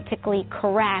semantically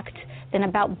correct than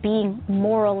about being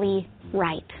morally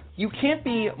right. You can't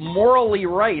be morally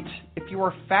right if you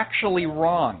are factually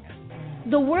wrong.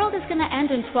 The world is going to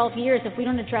end in 12 years if we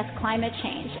don't address climate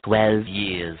change. 12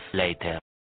 years later.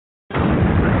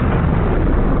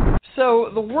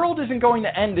 So the world isn't going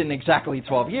to end in exactly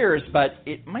 12 years, but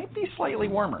it might be slightly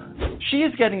warmer. She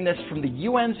is getting this from the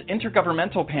UN's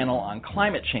Intergovernmental Panel on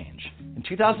Climate Change. In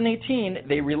 2018,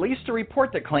 they released a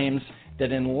report that claims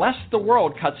that unless the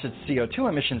world cuts its CO2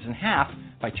 emissions in half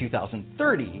by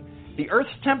 2030, the Earth's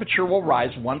temperature will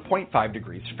rise 1.5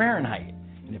 degrees Fahrenheit.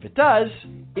 And if it does,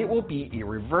 it will be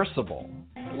irreversible.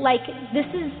 Like, this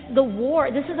is the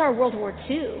war. This is our World War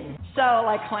II. So,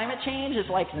 like, climate change is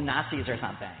like the Nazis or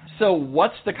something. So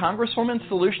what's the Congresswoman's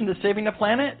solution to saving the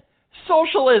planet?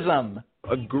 Socialism!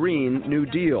 A Green New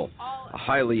Deal, a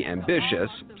highly ambitious,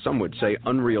 some would say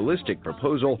unrealistic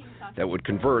proposal that would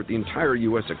convert the entire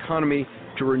U.S. economy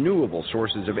to renewable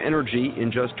sources of energy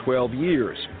in just 12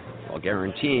 years, while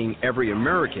guaranteeing every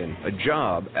American a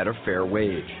job at a fair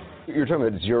wage. You're talking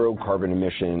about zero carbon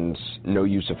emissions, no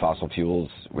use of fossil fuels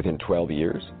within 12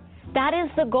 years? That is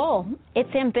the goal.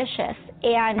 It's ambitious.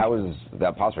 And how is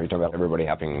that possible? Are you talking about everybody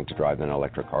having to drive an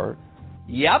electric car?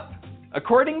 Yep.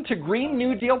 According to Green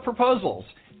New Deal proposals,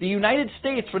 the United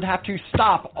States would have to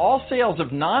stop all sales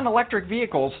of non-electric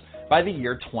vehicles by the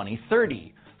year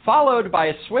 2030, followed by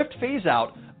a swift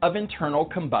phase-out of internal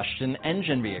combustion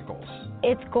engine vehicles.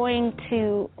 It's going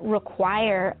to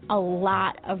require a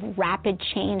lot of rapid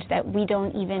change that we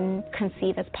don't even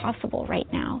conceive as possible right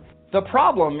now. The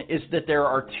problem is that there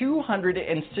are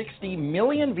 260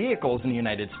 million vehicles in the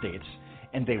United States,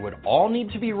 and they would all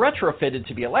need to be retrofitted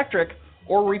to be electric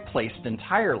or replaced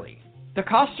entirely. The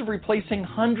cost of replacing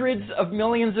hundreds of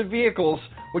millions of vehicles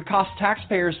would cost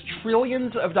taxpayers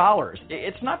trillions of dollars.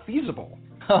 It's not feasible.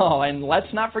 Oh, and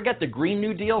let's not forget the Green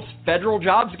New Deal's federal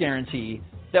jobs guarantee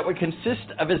that would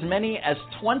consist of as many as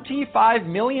 25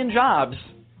 million jobs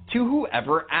to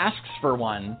whoever asks for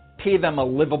one, pay them a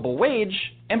livable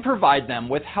wage, and provide them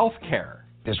with health care.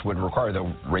 This would require,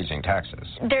 though, raising taxes.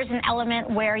 There's an element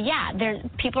where,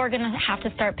 people are going to have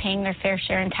to start paying their fair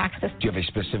share in taxes. Do you have a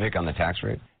specific on the tax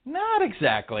rate? Not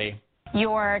exactly.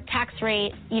 Your tax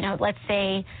rate, let's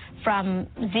say from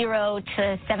 $0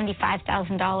 to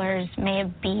 $75,000 may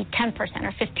be 10% or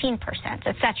 15%,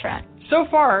 etc. So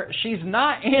far, she's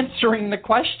not answering the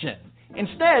question.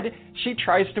 Instead, she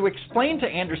tries to explain to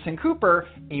Anderson Cooper,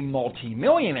 a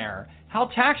multimillionaire, how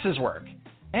taxes work,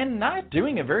 and not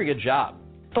doing a very good job.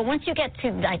 But once you get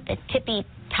to the tippy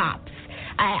tops,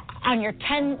 on your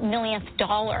 10 millionth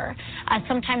dollar,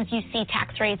 sometimes you see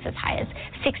tax rates as high as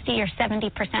 60 or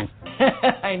 70%.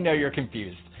 I know you're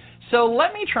confused. So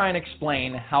let me try and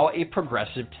explain how a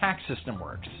progressive tax system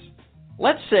works.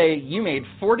 Let's say you made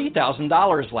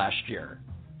 $40,000 last year.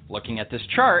 Looking at this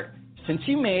chart, since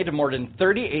you made more than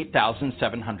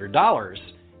 $38,700,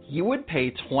 you would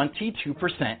pay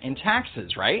 22% in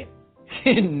taxes, right?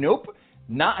 Nope,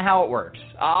 not how it works.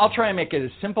 I'll try and make it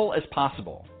as simple as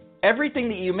possible. Everything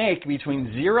that you make between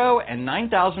 $0 and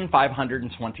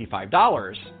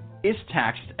 $9,525 is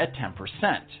taxed at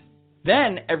 10%.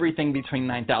 Then everything between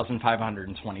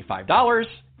 $9,525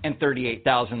 and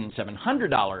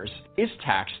 $38,700 is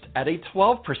taxed at a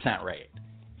 12% rate,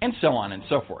 and so on and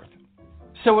so forth.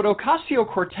 So what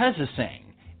Ocasio-Cortez is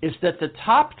saying is that the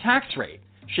top tax rate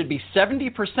should be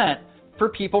 70% for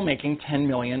people making $10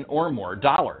 million or more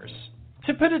dollars.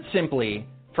 To put it simply,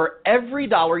 for every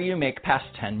dollar you make past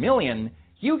 $10 million,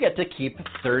 you get to keep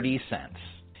 30 cents.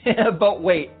 But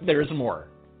wait, there's more.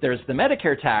 There's the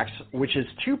Medicare tax, which is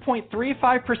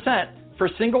 2.35% for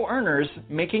single earners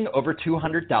making over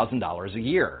 $200,000 a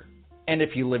year. And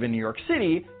if you live in New York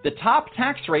City, the top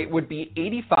tax rate would be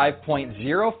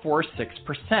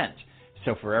 85.046%.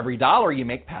 So for every dollar you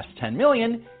make past $10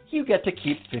 million, you get to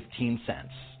keep 15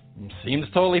 cents. Seems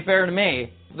totally fair to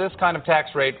me. This kind of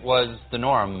tax rate was the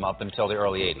norm up until the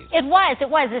early 80s. It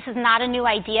was. This is not a new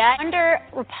idea. Under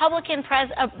Republican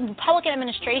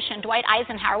administration, Dwight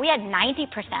Eisenhower, we had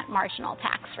 90% marginal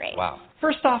tax rate. Wow.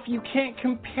 First off, you can't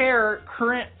compare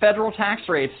current federal tax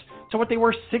rates to what they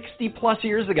were 60 plus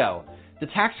years ago. The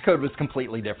tax code was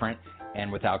completely different,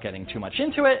 and without getting too much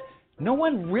into it, no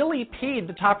one really paid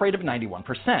the top rate of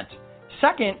 91%.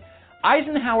 Second,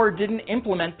 Eisenhower didn't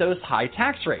implement those high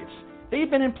tax rates. They'd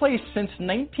been in place since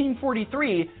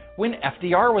 1943 when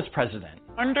FDR was president.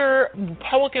 Under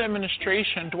Republican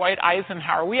administration, Dwight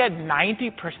Eisenhower, we had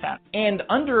 90%. And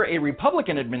under a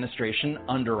Republican administration,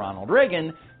 under Ronald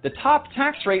Reagan, the top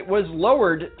tax rate was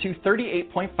lowered to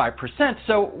 38.5%.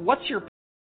 So what's your...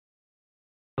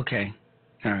 Okay.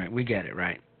 All right, we get it,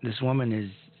 right? This woman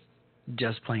is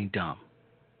just plain dumb.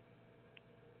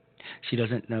 She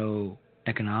doesn't know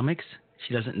economics.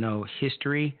 She doesn't know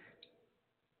history.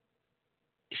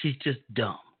 She's just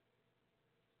dumb.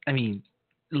 I mean,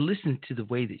 listen to the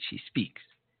way that she speaks.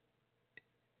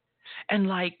 And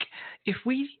like, if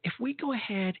we go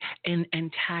ahead and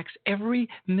tax every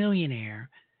millionaire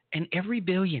and every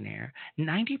billionaire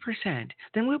 90%,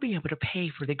 then we'll be able to pay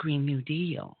for the Green New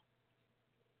Deal.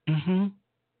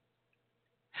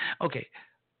 Okay,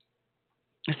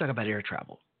 let's talk about air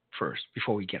travel first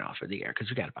before we get off of the air, because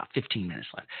we got about 15 minutes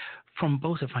left. From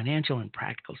both a financial and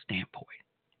practical standpoint,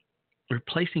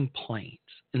 replacing planes,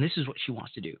 and this is what she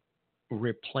wants to do,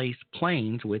 replace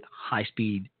planes with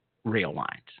high-speed rail lines.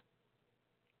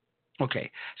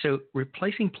 Okay, so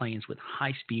replacing planes with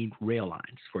high-speed rail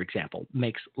lines, for example,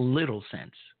 makes little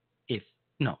sense. It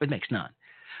makes none.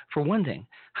 For one thing,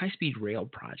 high-speed rail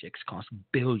projects cost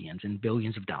billions and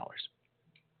billions of dollars.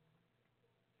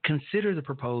 Consider the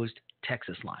proposed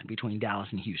Texas line between Dallas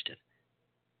and Houston.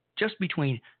 Just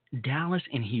between Dallas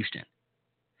and Houston,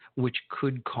 which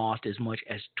could cost as much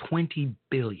as $20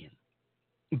 billion.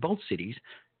 Both cities,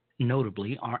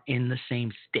 notably, are in the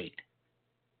same state,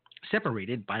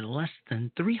 separated by less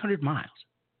than 300 miles.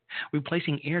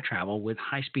 Replacing air travel with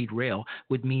high-speed rail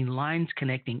would mean lines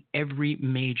connecting every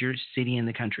major city in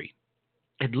the country,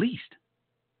 at least.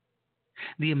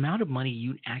 The amount of money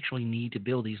you'd actually need to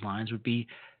build these lines would be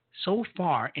so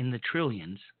far in the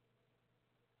trillions,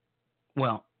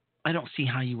 well, I don't see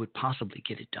how you would possibly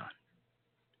get it done.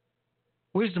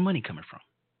 Where's the money coming from?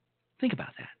 Think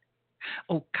about that.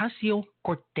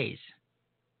 Ocasio-Cortez.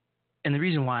 And the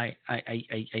reason why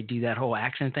I do that whole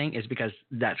accent thing is because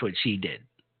that's what she did.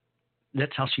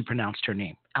 That's how she pronounced her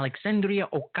name. Alexandria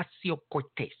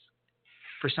Ocasio-Cortez.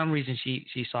 For some reason,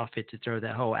 she saw fit to throw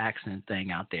that whole accent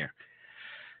thing out there,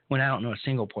 when I don't know a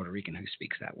single Puerto Rican who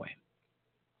speaks that way.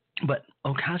 But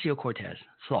Ocasio-Cortez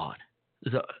thought,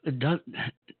 she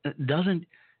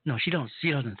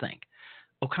doesn't think.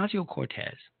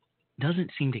 Ocasio-Cortez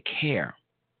doesn't seem to care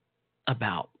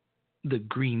about the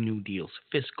Green New Deal's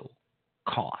fiscal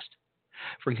cost.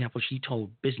 For example, she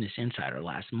told Business Insider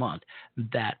last month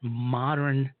that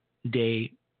modern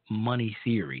day money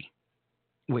theory,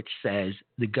 which says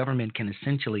the government can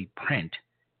essentially print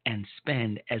and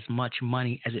spend as much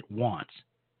money as it wants,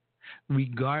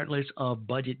 regardless of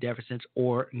budget deficits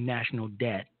or national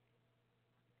debt,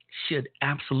 should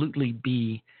absolutely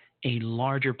be a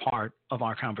larger part of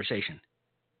our conversation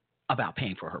about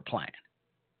paying for her plan.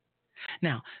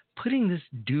 Now, putting this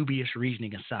dubious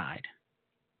reasoning aside,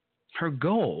 her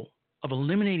goal of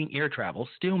eliminating air travel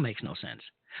still makes no sense.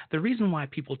 The reason why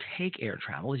people take air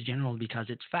travel is generally because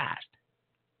it's fast.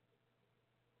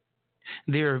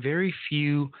 There are very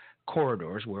few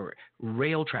corridors where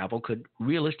rail travel could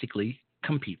realistically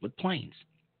compete with planes.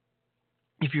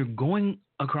 If you're going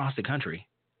across the country,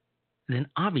 then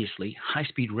obviously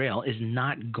high-speed rail is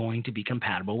not going to be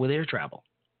compatible with air travel.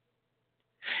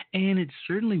 And it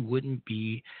certainly wouldn't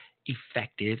be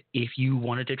effective if you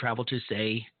wanted to travel to,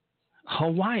 say,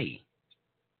 Hawaii.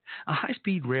 A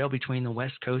high-speed rail between the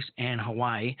West Coast and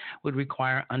Hawaii would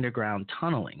require underground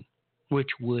tunneling, which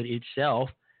would itself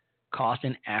cost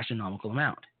an astronomical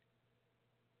amount.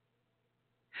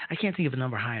 I can't think of a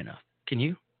number high enough. Can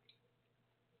you?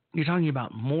 You're talking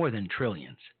about more than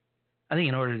trillions. I think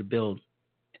in order to build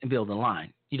a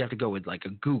line, you'd have to go with like a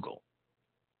Google.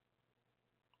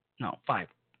 No, 5,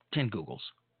 10 Googles.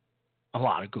 A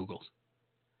lot of Googles.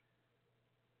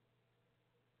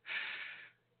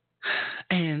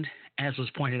 And as was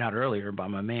pointed out earlier by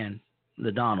my man,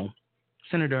 the Donald,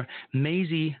 Senator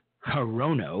Mazie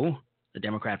Hirono, the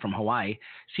Democrat from Hawaii,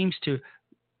 seems to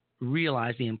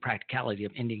realize the impracticality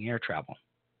of ending air travel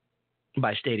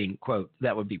by stating, quote,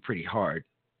 that would be pretty hard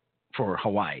for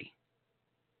Hawaii.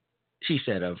 She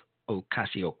said of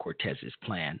Ocasio-Cortez's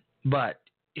plan, but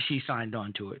she signed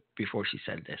on to it before she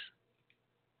said this.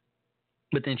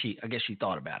 But then I guess she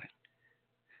thought about it.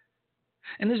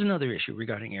 And there's another issue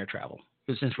regarding air travel.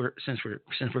 Since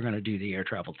we're going to do the air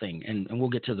travel thing, and we'll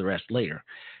get to the rest later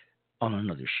on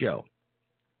another show.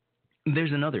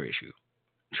 There's another issue.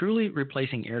 Truly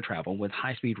replacing air travel with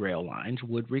high-speed rail lines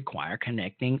would require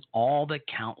connecting all the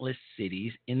countless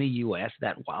cities in the U.S.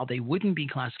 that, while they wouldn't be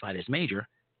classified as major,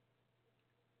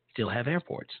 still have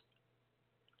airports.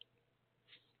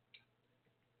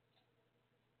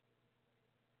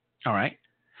 All right.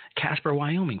 Casper,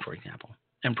 Wyoming, for example.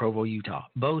 and Provo, Utah.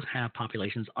 Both have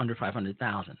populations under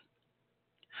 500,000.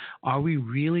 Are we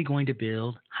really going to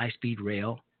build high-speed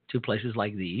rail to places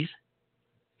like these?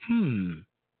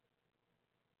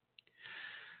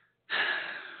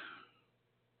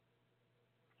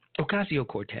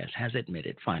 Ocasio-Cortez has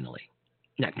admitted, finally,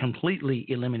 that completely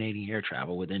eliminating air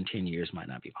travel within 10 years might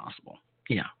not be possible.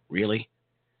 Yeah, really?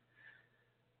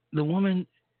 The woman,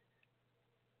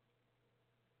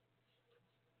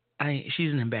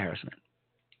 she's an embarrassment.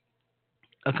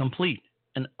 A complete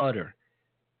and utter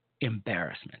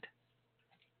embarrassment.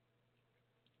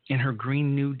 And her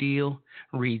Green New Deal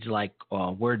reads like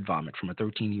word vomit from a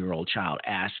 13-year-old child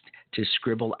asked to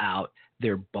scribble out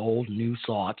their bold new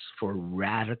thoughts for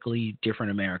radically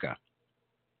different America,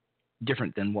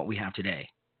 different than what we have today.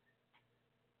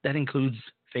 That includes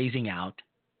phasing out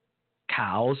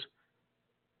cows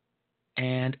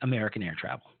and American air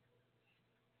travel.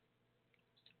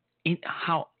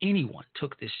 How anyone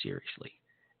took this seriously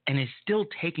and is still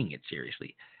taking it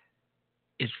seriously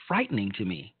is frightening to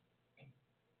me.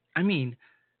 I mean,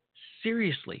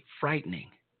 seriously frightening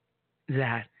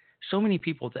that so many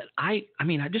people that I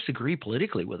disagree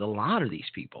politically with a lot of these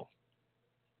people.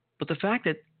 But the fact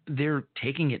that they're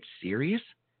taking it seriously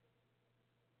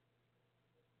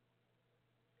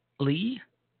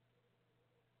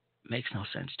makes no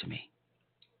sense to me.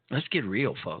 Let's get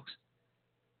real, folks.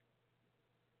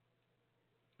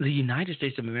 The United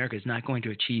States of America is not going to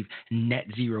achieve net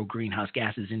zero greenhouse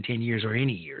gases in 10 years or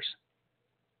any years.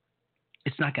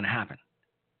 It's not going to happen.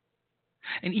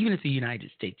 And even if the United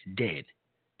States did,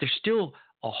 there's still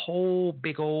a whole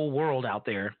big old world out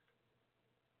there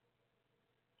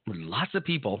with lots of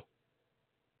people.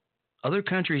 Other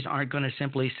countries aren't going to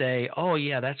simply say, oh,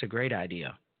 yeah, that's a great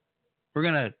idea. We're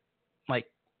going to,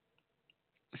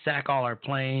 sack all our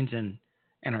planes and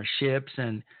our ships,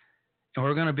 and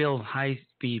we're going to build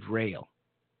high-speed rail.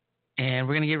 And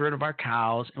we're going to get rid of our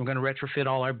cows, and we're going to retrofit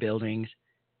all our buildings.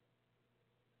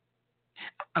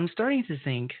 I'm starting to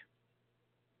think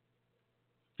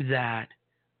that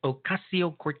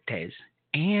Ocasio-Cortez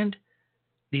and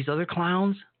these other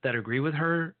clowns that agree with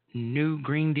her new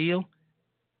Green Deal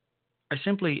are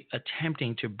simply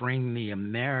attempting to bring the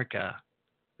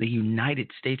United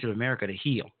States of America to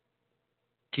heel,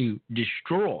 to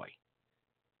destroy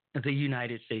the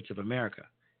United States of America.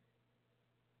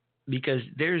 Because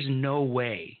there's no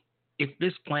way, if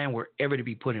this plan were ever to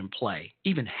be put in play,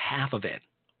 even half of it,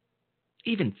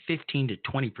 even 15 to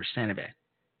 20% of it,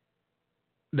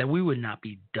 that we would not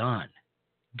be done.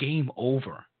 Game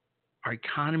over. Our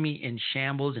economy in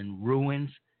shambles and ruins.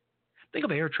 Think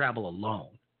of air travel alone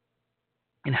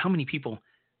and how many people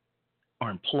are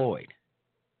employed.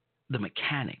 The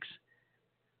mechanics,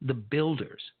 the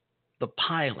builders, the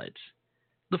pilots,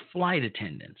 the flight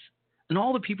attendants, and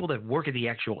all the people that work at the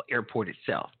actual airport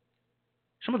itself.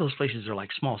 Some of those places are like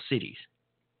small cities.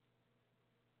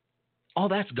 All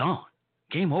that's gone.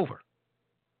 Game over.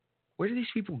 Where do these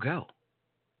people go?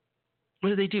 What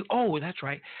do they do? Oh, that's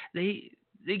right. They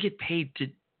get paid to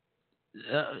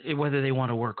whether they want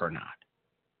to work or not.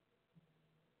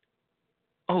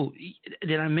 Oh,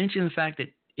 did I mention the fact that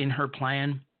in her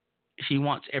plan, she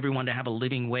wants everyone to have a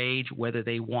living wage whether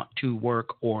they want to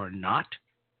work or not?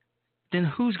 Then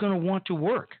who's going to want to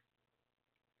work?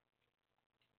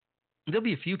 There'll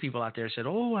be a few people out there that said,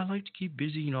 oh, I like to keep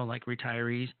busy, like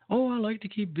retirees. Oh, I like to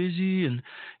keep busy. And,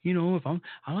 if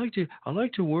I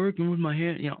like to work and with my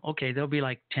hand, okay, there'll be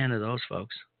like 10 of those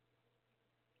folks,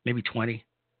 maybe 20.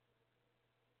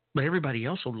 But everybody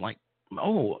else will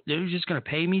they're just going to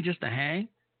pay me just to hang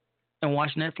and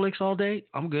watch Netflix all day?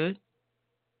 I'm good.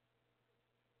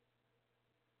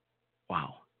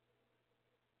 Wow.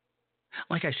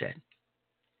 Like I said,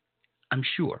 I'm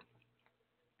sure,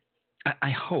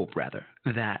 I hope rather,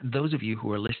 that those of you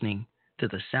who are listening to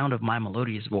the sound of my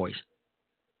melodious voice,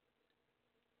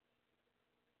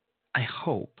 I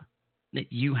hope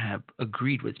that you have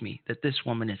agreed with me that this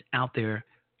woman is out there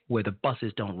where the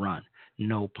buses don't run.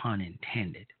 No pun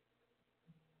intended.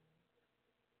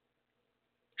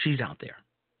 She's out there.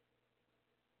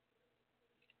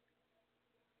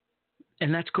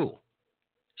 And that's cool.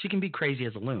 She can be crazy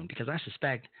as a loon, because I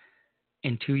suspect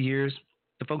in 2 years,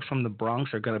 the folks from the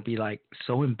Bronx are going to be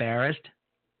so embarrassed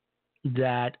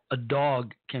that a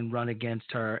dog can run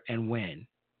against her and win.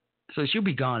 So she'll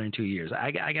be gone in 2 years.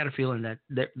 I got a feeling that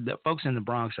the folks in the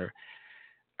Bronx are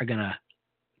going to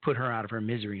put her out of her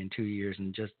misery in 2 years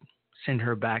and just send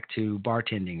her back to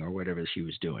bartending or whatever she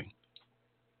was doing.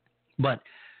 But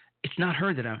it's not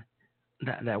her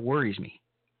that worries me.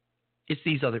 It's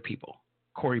these other people,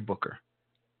 Cory Booker,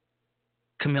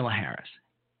 Kamala Harris,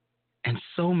 and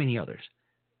so many others.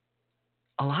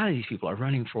 a lot of these people are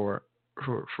running for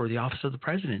the office of the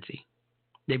presidency.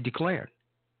 They've declared.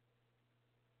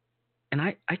 And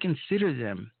I consider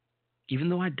them, even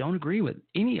though I don't agree with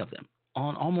any of them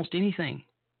on almost anything,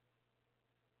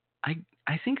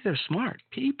 I think they're smart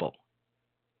people.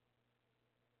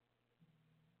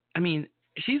 I mean,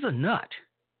 she's a nut.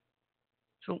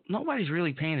 So nobody's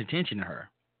really paying attention to her.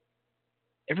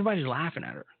 Everybody's laughing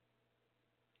at her.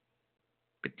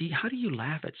 But how do you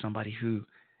laugh at somebody who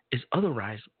is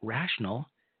otherwise rational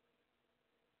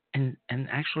and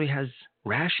actually has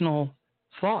rational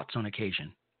thoughts on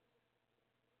occasion?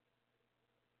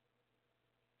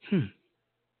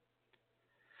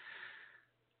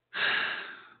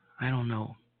 I don't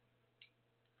know.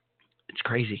 It's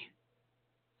crazy.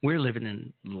 We're living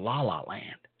in la la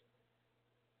land.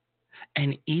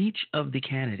 And each of the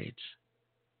candidates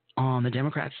on the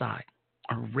Democrat side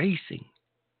are racing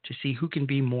to see who can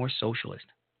be more socialist.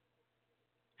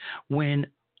 When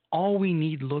all we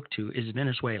need look to is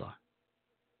Venezuela,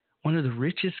 one of the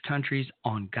richest countries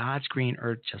on God's green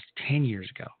earth just 10 years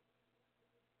ago.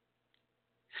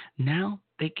 Now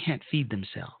they can't feed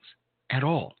themselves at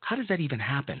all. How does that even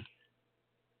happen?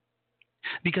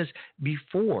 Because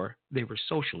before they were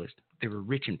socialist, they were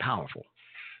rich and powerful.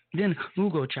 Then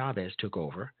Hugo Chavez took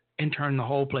over and turned the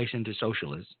whole place into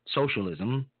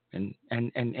socialism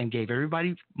and gave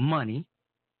everybody money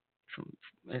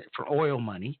for oil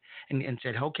money and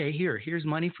said, okay, here's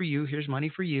money for you. Here's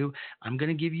money for you. I'm going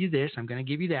to give you this. I'm going to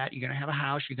give you that. You're going to have a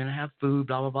house. You're going to have food,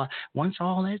 blah, blah, blah. Once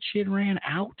all that shit ran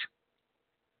out,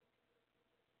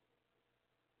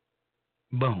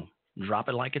 boom, drop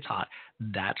it like it's hot.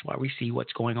 That's why we see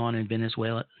what's going on in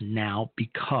Venezuela now,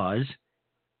 because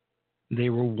they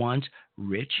were once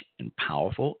rich and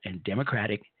powerful and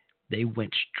democratic. They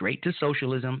went straight to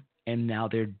socialism, and now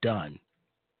they're done.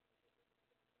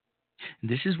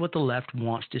 This is what the left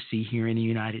wants to see here in the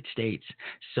United States.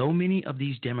 So many of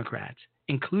these Democrats,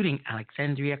 including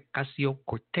Alexandria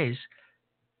Ocasio-Cortez,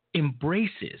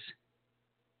 embraces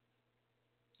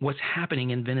what's happening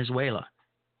in Venezuela.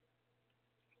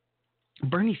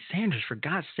 Bernie Sanders, for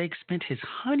God's sake, spent his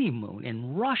honeymoon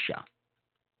in Russia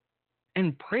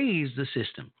and praised the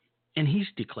system, and he's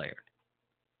declared.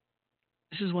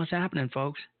 This is what's happening,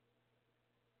 folks.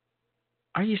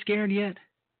 Are you scared yet?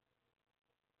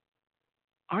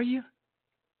 Are you?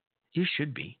 You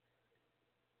should be.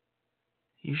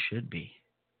 You should be.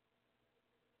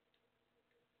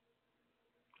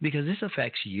 Because this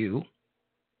affects you,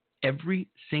 every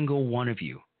single one of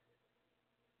you.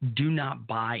 Do not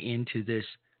buy into this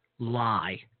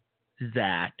lie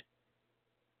that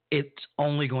it's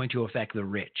only going to affect the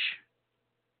rich.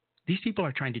 These people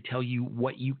are trying to tell you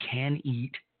what you can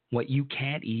eat, what you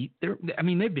can't eat. They've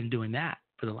been doing that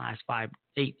for the last 5,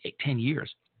 8, 10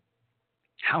 years.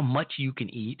 How much you can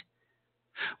eat,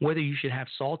 whether you should have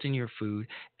salt in your food,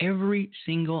 every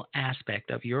single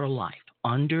aspect of your life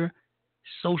under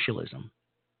socialism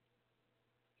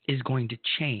is going to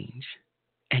change,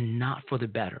 and not for the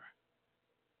better.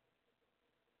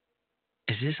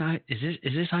 Is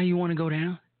this how you want to go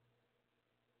down?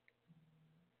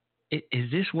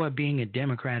 Is this what being a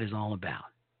Democrat is all about?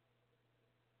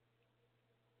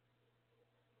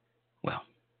 Well,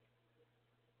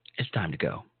 it's time to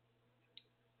go.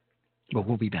 But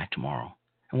we'll be back tomorrow,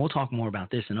 and we'll talk more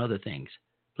about this and other things.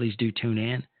 Please do tune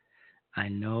in. I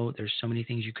know there's so many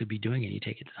things you could be doing, and you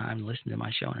take the time to listen to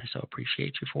my show, and I so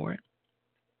appreciate you for it.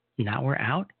 Now we're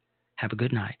out. Have a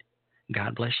good night.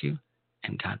 God bless you,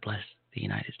 and God bless the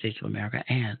United States of America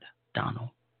and Donald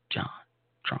John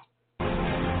Trump.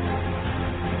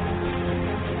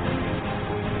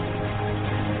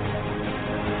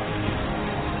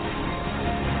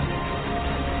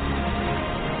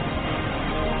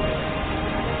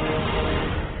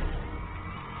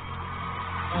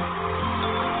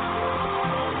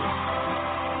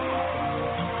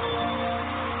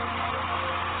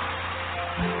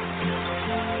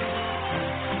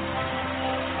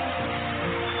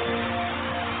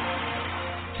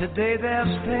 Today there's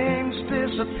things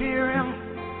disappearing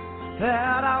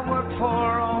that I worked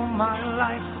for all my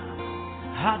life.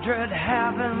 I dread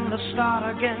having to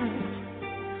start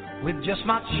again with just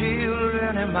my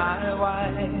children and my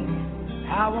wife.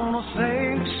 I want to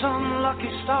thank some lucky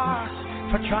stars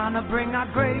for trying to bring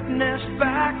our greatness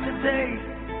back today.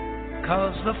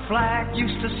 'Cause the flag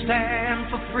used to stand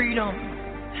for freedom,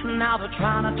 and now they're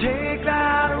trying to take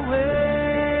that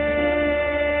away.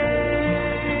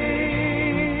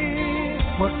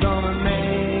 We're gonna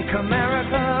make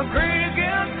America great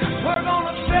again. We're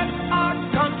gonna set our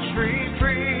country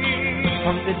free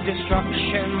from the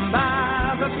destruction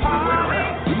by the party,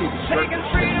 taking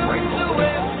freedom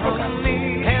away from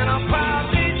me. And I'm proud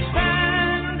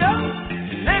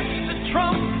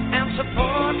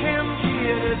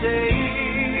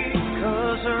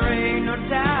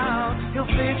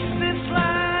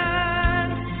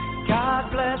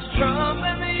bless Trump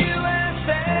and the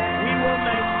USA. We will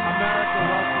make America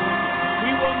wealthy.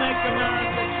 We will make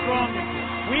America stronger.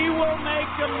 We will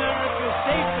make America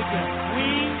safe again.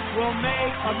 We will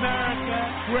make America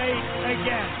great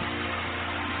again.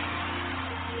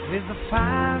 With the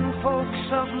fine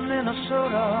folks of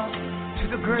Minnesota to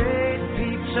the great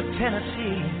peaks of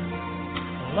Tennessee,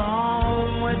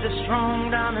 along with the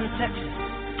strong down in Texas,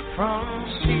 from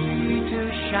sea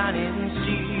to shining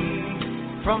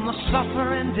sea, from the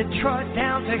suffering Detroit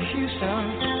down to Houston,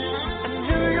 and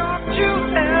New York to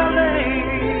LA.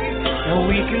 Now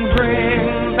we can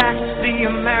bring back the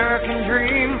American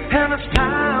dream, and it's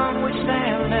time we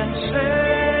stand and say,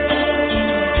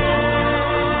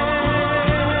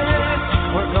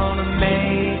 we're gonna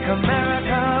make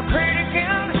America great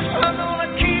again. We're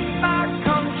gonna keep our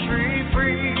country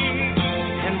free,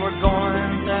 and we're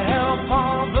going to help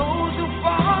all those who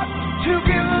fought to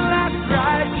give that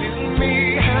right to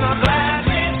me. And I'm glad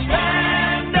we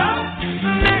stand up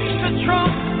next to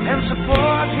Trump and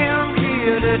support him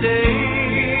here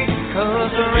today,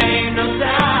 'cause there ain't no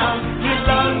doubt he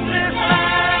loves this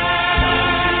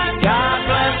land. God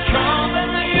bless Trump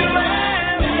and the USA.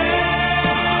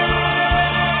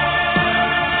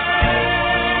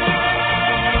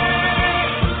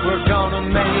 We're gonna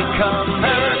make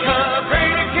America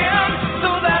great again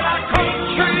so that our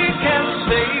country can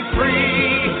stay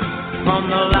free from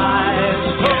the lies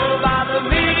told by the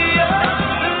media.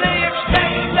 They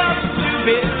expect us to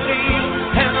believe,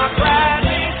 and I'm glad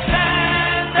we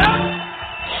stand up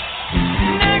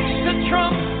next to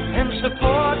Trump and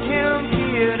support him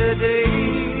here today,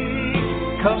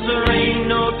 'cause there ain't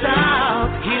no doubt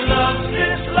he loves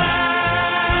this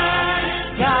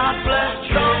land. God bless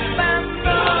Trump and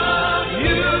the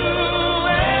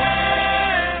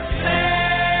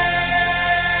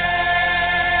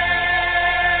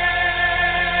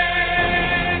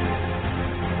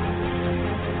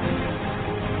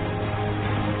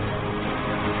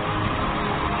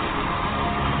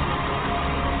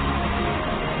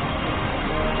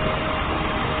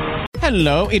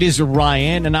Hello, it is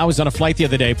Ryan, and I was on a flight the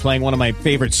other day playing one of my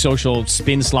favorite social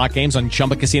spin slot games on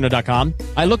ChumbaCasino.com.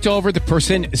 I looked over at the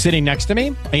person sitting next to me,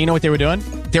 and you know what they were doing?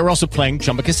 They were also playing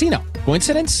Chumba Casino.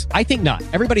 Coincidence? I think not.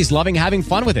 Everybody's loving having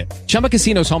fun with it. Chumba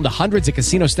Casino is home to hundreds of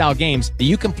casino-style games that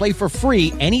you can play for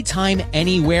free anytime,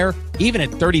 anywhere, even at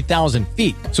 30,000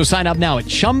 feet. So sign up now at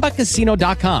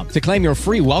ChumbaCasino.com to claim your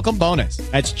free welcome bonus.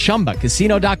 That's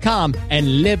ChumbaCasino.com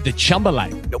and live the Chumba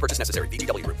life. No purchase necessary.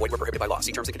 VGW. Void where prohibited by law.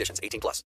 See terms and conditions. 18+.